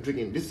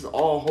drinking. This is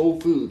all whole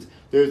foods.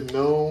 There's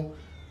no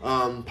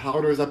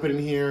powders I put in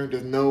here.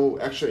 There's no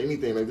extra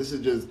anything. Like this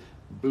is just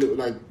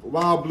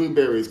wild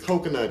blueberries,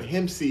 coconut,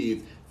 hemp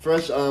seeds,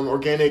 fresh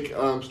organic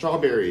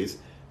strawberries.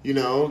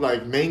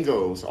 Like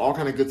mangoes, all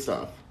kind of good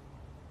stuff.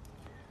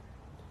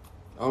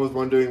 I was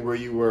wondering where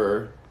you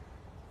were.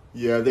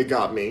 Yeah, they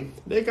got me.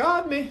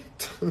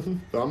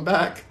 So I'm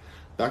back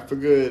for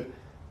good.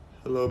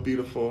 Hello,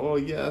 beautiful. Oh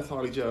yes,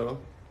 Holly Joe.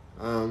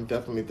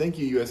 Definitely. Thank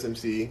you,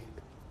 USMC.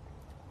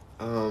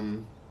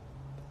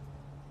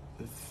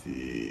 Let's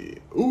see.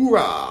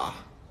 Hoorah!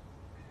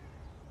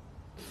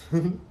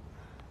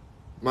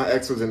 My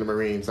ex was in the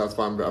Marines, so that's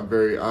why I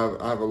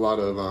have a lot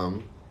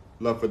of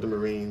love for the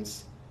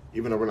Marines,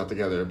 even though we're not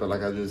together. But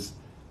like I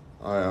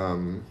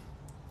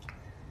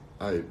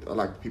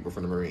like people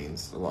from the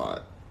Marines a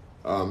lot.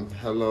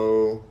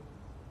 Hello.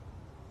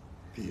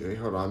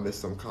 Hold on, I missed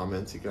some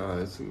comments, you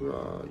guys.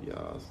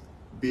 Yes.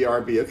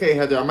 BRB. Okay,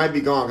 Heather, I might be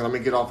gone because I'm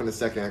gonna get off in a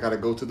second. I gotta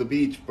go to the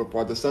beach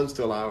before the sun's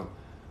still out.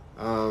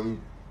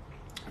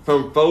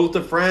 From foe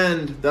to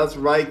friend. That's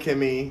right,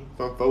 Kimmy.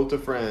 From foe to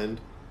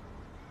friend.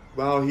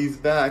 Wow, he's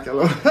back.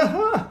 Hello.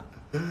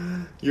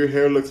 Your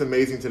hair looks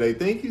amazing today.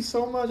 Thank you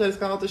so much. I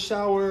just got out the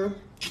shower.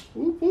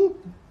 Whoop,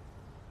 whoop.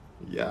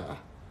 Yeah.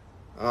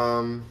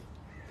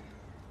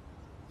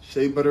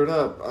 Shea buttered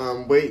up.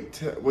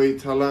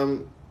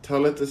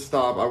 Tell it to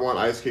stop. I want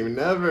ice cream.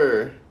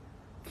 Never.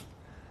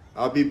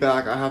 I'll be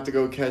back. I have to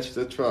go catch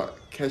the truck.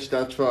 Catch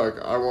that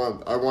truck. I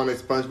want a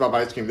SpongeBob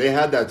ice cream. They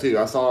had that too.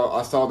 I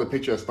saw the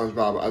picture of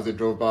SpongeBob as it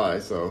drove by,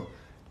 so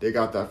they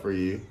got that for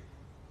you.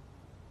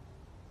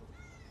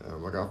 Oh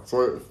my God,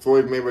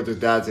 Floyd Mayweather's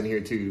dad's in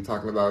here too,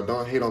 talking about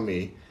don't hate on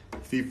me.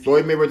 See,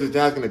 Floyd Mayweather's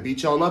dad's gonna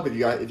beat y'all up if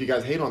you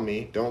guys hate on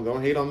me.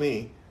 Don't hate on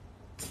me.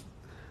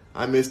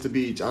 I miss the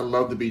beach. I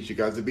love the beach, you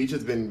guys. The beach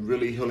has been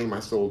really healing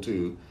my soul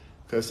too.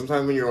 Because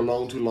sometimes when you're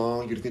alone too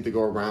long, you just need to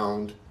go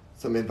around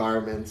some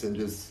environments and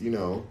just,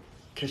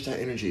 catch that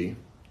energy.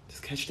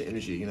 Just catch the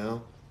energy,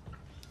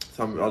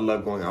 So I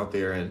love going out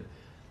there, and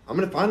I'm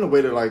going to find a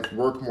way to like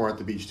work more at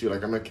the beach too.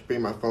 Like I'm going to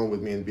bring my phone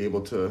with me and be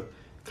able to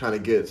kind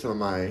of get some of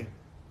my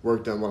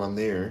work done while I'm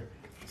there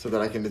so that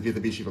I can just be at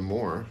the beach even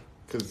more.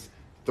 Because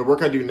the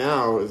work I do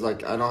now is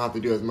like I don't have to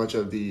do as much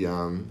of the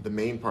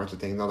main parts of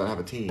things now that I have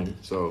a team.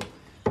 So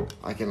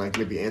I can like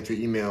maybe answer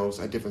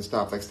emails at different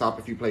stops, like stop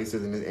a few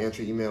places and then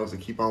answer emails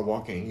and keep on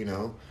walking,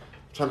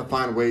 Trying to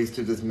find ways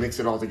to just mix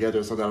it all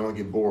together so that I don't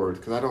get bored.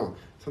 Because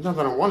sometimes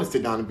I don't want to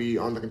sit down and be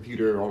on the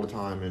computer all the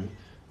time. And,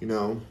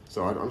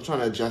 so I'm trying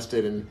to adjust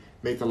it and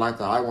make the life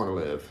that I want to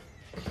live.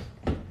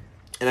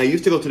 And I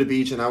used to go to the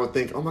beach and I would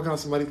think, oh my God,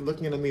 somebody's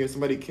looking at me or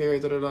somebody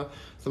cares,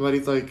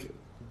 somebody's like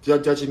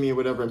judging me or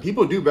whatever. And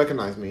people do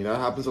recognize me. That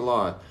happens a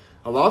lot.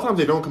 A lot of times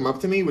they don't come up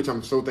to me, which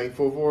I'm so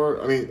thankful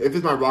for. I mean, if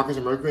it's my Rockers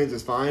and Mercuryans,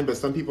 it's fine. But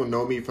some people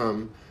know me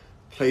from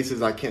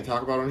places I can't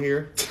talk about on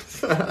here.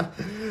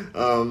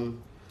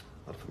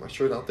 I'll put my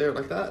shirt out there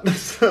like that.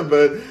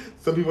 But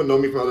some people know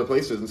me from other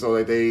places, and so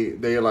like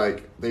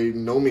they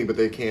know me, but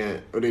they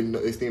can't, or they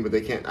see me, but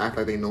they can't act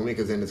like they know me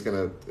because then it's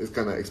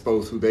gonna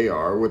expose who they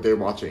are or what they're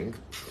watching.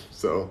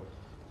 So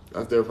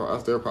that's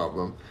their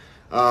problem.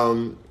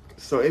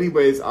 So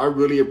anyways, I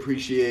really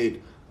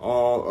appreciate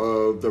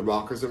all of the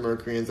Rockers and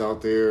Mercuryans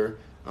out there.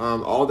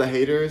 All the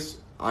haters,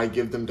 I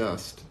give them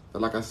dust.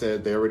 But like I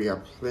said, they already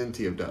have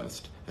plenty of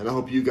dust, and I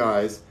hope you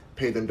guys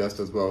pay them dust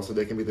as well, so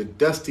they can be the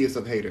dustiest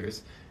of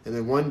haters. And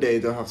then one day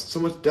they'll have so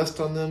much dust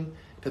on them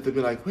that they'll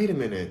be like, wait a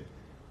minute,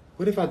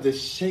 what if I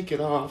just shake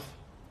it off?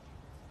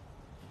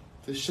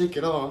 Just shake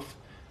it off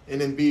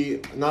and then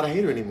be not a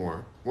hater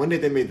anymore. One day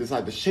they may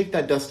decide to shake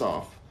that dust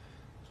off.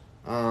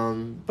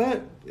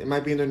 But it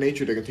might be in their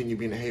nature to continue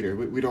being a hater.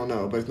 We don't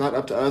know. But it's not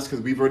up to us because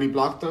we've already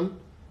blocked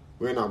them.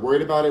 We're not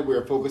worried about it.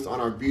 We're focused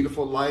on our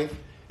beautiful life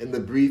and the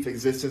brief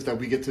existence that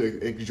we get to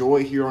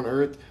enjoy here on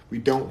earth. We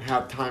don't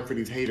have time for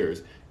these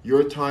haters.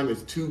 Your time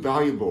is too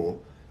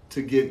valuable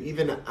to give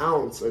even an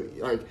ounce of,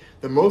 like,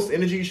 the most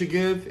energy you should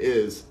give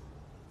is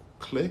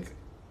click,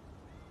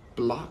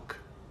 block,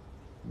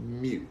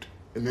 mute,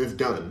 and then it's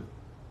done.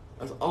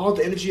 That's all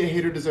the energy a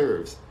hater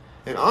deserves.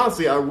 And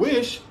honestly, I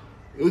wish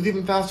it was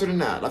even faster than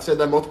that. I've said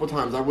that multiple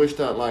times. I wish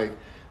that, like,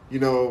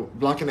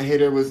 blocking a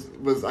hater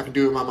was I could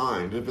do it in my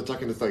mind. If it's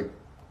like, and it's like,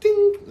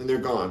 ding, and they're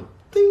gone.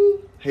 Ding,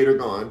 hater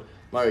gone.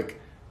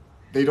 Like,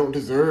 they don't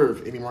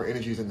deserve any more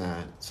energy than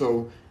that.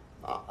 So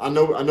I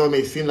know it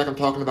may seem like I'm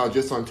talking about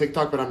just on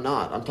TikTok, but I'm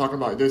not. I'm talking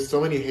about there's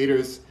so many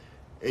haters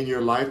in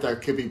your life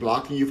that could be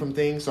blocking you from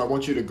things. So I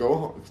want you to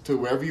go to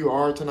wherever you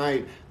are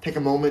tonight, take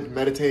a moment,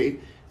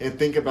 meditate, and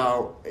think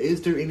about,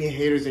 is there any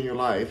haters in your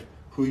life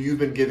who you've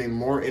been giving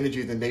more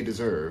energy than they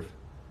deserve?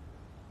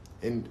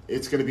 And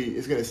it's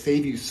gonna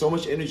save you so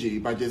much energy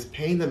by just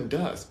paying them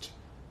dust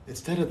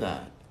instead of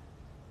that.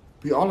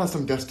 We all have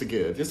some dust to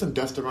give. There's some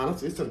dust around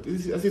us. I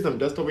see some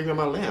dust over here in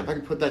my lamp. I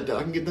can put that.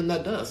 I can give them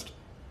that dust.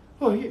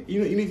 Oh, you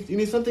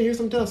need something? Here's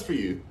some dust for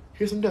you.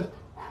 Here's some dust.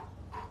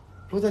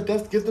 What's that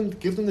dust? Give them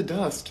the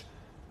dust.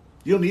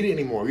 You don't need it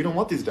anymore. You don't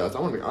want these dust. I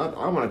want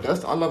a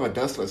dust. I love a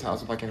dustless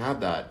house if I can have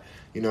that.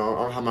 I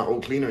don't have my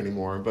old cleaner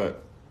anymore,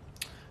 but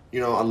I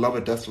love a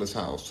dustless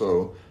house.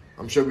 So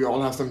I'm sure we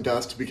all have some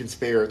dust we can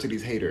spare to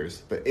these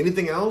haters. But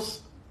anything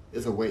else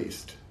is a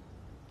waste.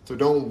 So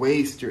don't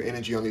waste your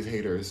energy on these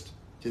haters.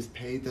 Just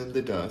pay them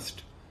the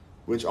dust,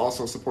 which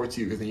also supports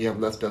you because then you have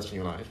less dust in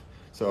your life.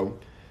 So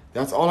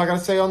that's all I got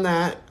to say on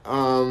that.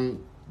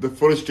 The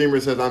Foolish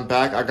Dreamer says, I'm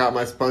back. I got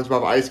my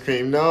SpongeBob ice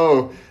cream.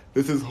 No,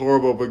 this is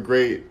horrible, but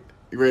great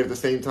at the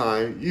same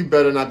time. You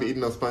better not be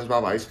eating no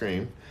SpongeBob ice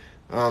cream.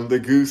 The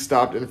goose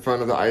stopped in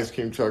front of the ice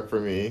cream truck for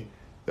me.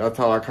 That's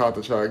how I caught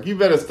the truck. You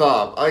better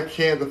stop. I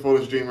can't, the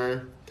Foolish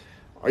Dreamer.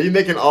 Are you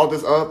making all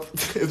this up?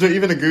 Is there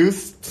even a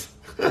goose?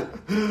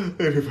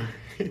 Anyway.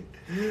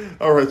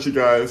 All right, you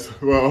guys.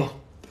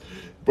 Well,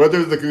 whether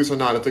it's a goose or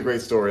not, it's a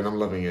great story, and I'm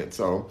loving it.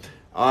 So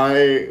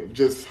I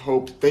just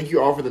hope, thank you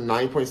all for the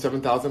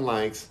 9.7 thousand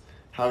likes.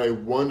 Have a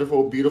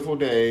wonderful, beautiful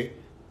day.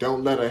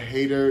 Don't let a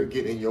hater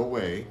get in your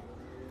way.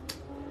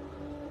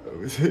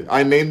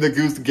 I named the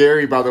goose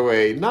Gary, by the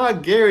way.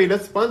 Not Gary,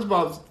 that's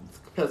SpongeBob's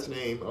pet's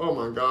name. Oh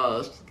my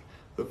gosh.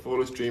 The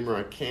Foolish Dreamer,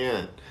 I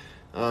can't.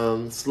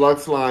 Slug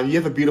Slime, you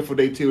have a beautiful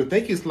day too. And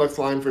thank you, Slug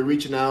Slime, for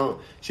reaching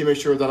out. She made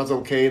sure that I was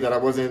okay, that I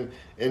wasn't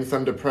in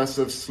some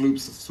depressive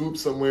swoop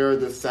somewhere,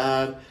 this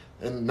sad.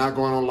 and not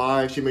going on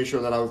live. She made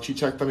sure that she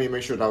checked on me and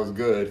made sure that I was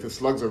good, because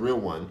Slug's a real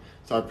one.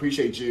 So I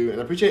appreciate you, and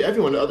I appreciate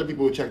everyone, the other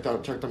people who checked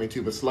on me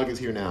too. But Slug is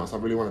here now, so I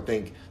really want to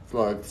thank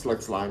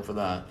Slug Slime for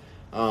that.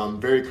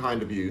 Very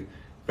kind of you.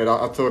 But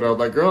I told her, I was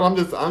like, girl, I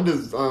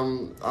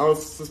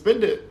was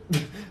suspended.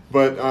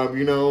 But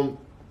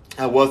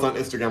I was on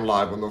Instagram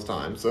Live on those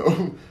times,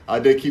 so I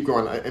did keep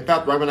going. In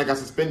fact, right when I got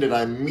suspended,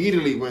 I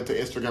immediately went to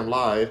Instagram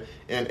Live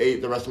and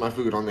ate the rest of my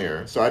food on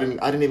there. So I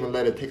didn't even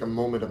let it take a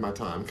moment of my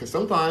time, because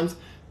sometimes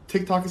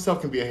TikTok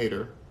itself can be a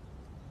hater.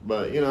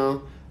 But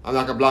I'm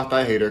not gonna block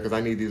that hater because I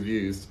need these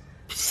views.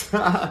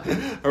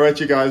 All right,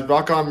 you guys,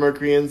 rock on,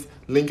 Mercuryans.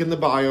 Link in the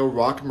bio,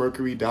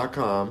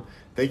 rockmercury.com.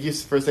 Thank you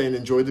for saying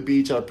enjoy the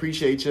beach. I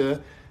appreciate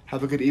you.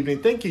 Have a good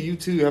evening. Thank you. You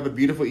too. Have a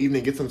beautiful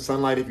evening. Get some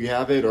sunlight if you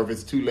have it, or if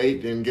it's too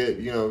late, then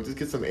just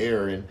get some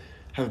air and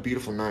have a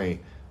beautiful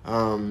night.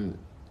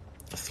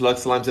 Slug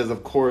Slime says,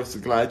 of course,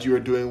 glad you are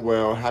doing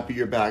well. Happy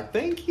you're back.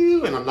 Thank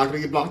you. And I'm not gonna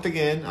get blocked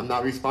again. I'm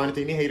not responding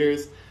to any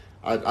haters.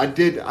 I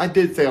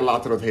did say a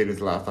lot to those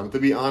haters last time. To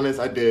be honest,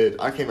 I did.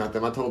 I came at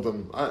them. I told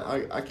them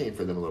I came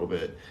for them a little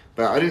bit,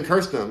 but I didn't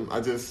curse them.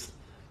 I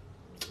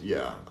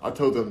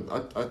told them,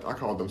 I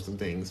called them some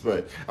things.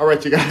 But all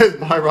right, you guys,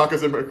 bye,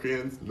 Rockers and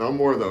Mercuryans. No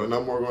more though.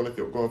 No more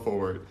going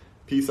forward.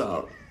 Peace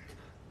out.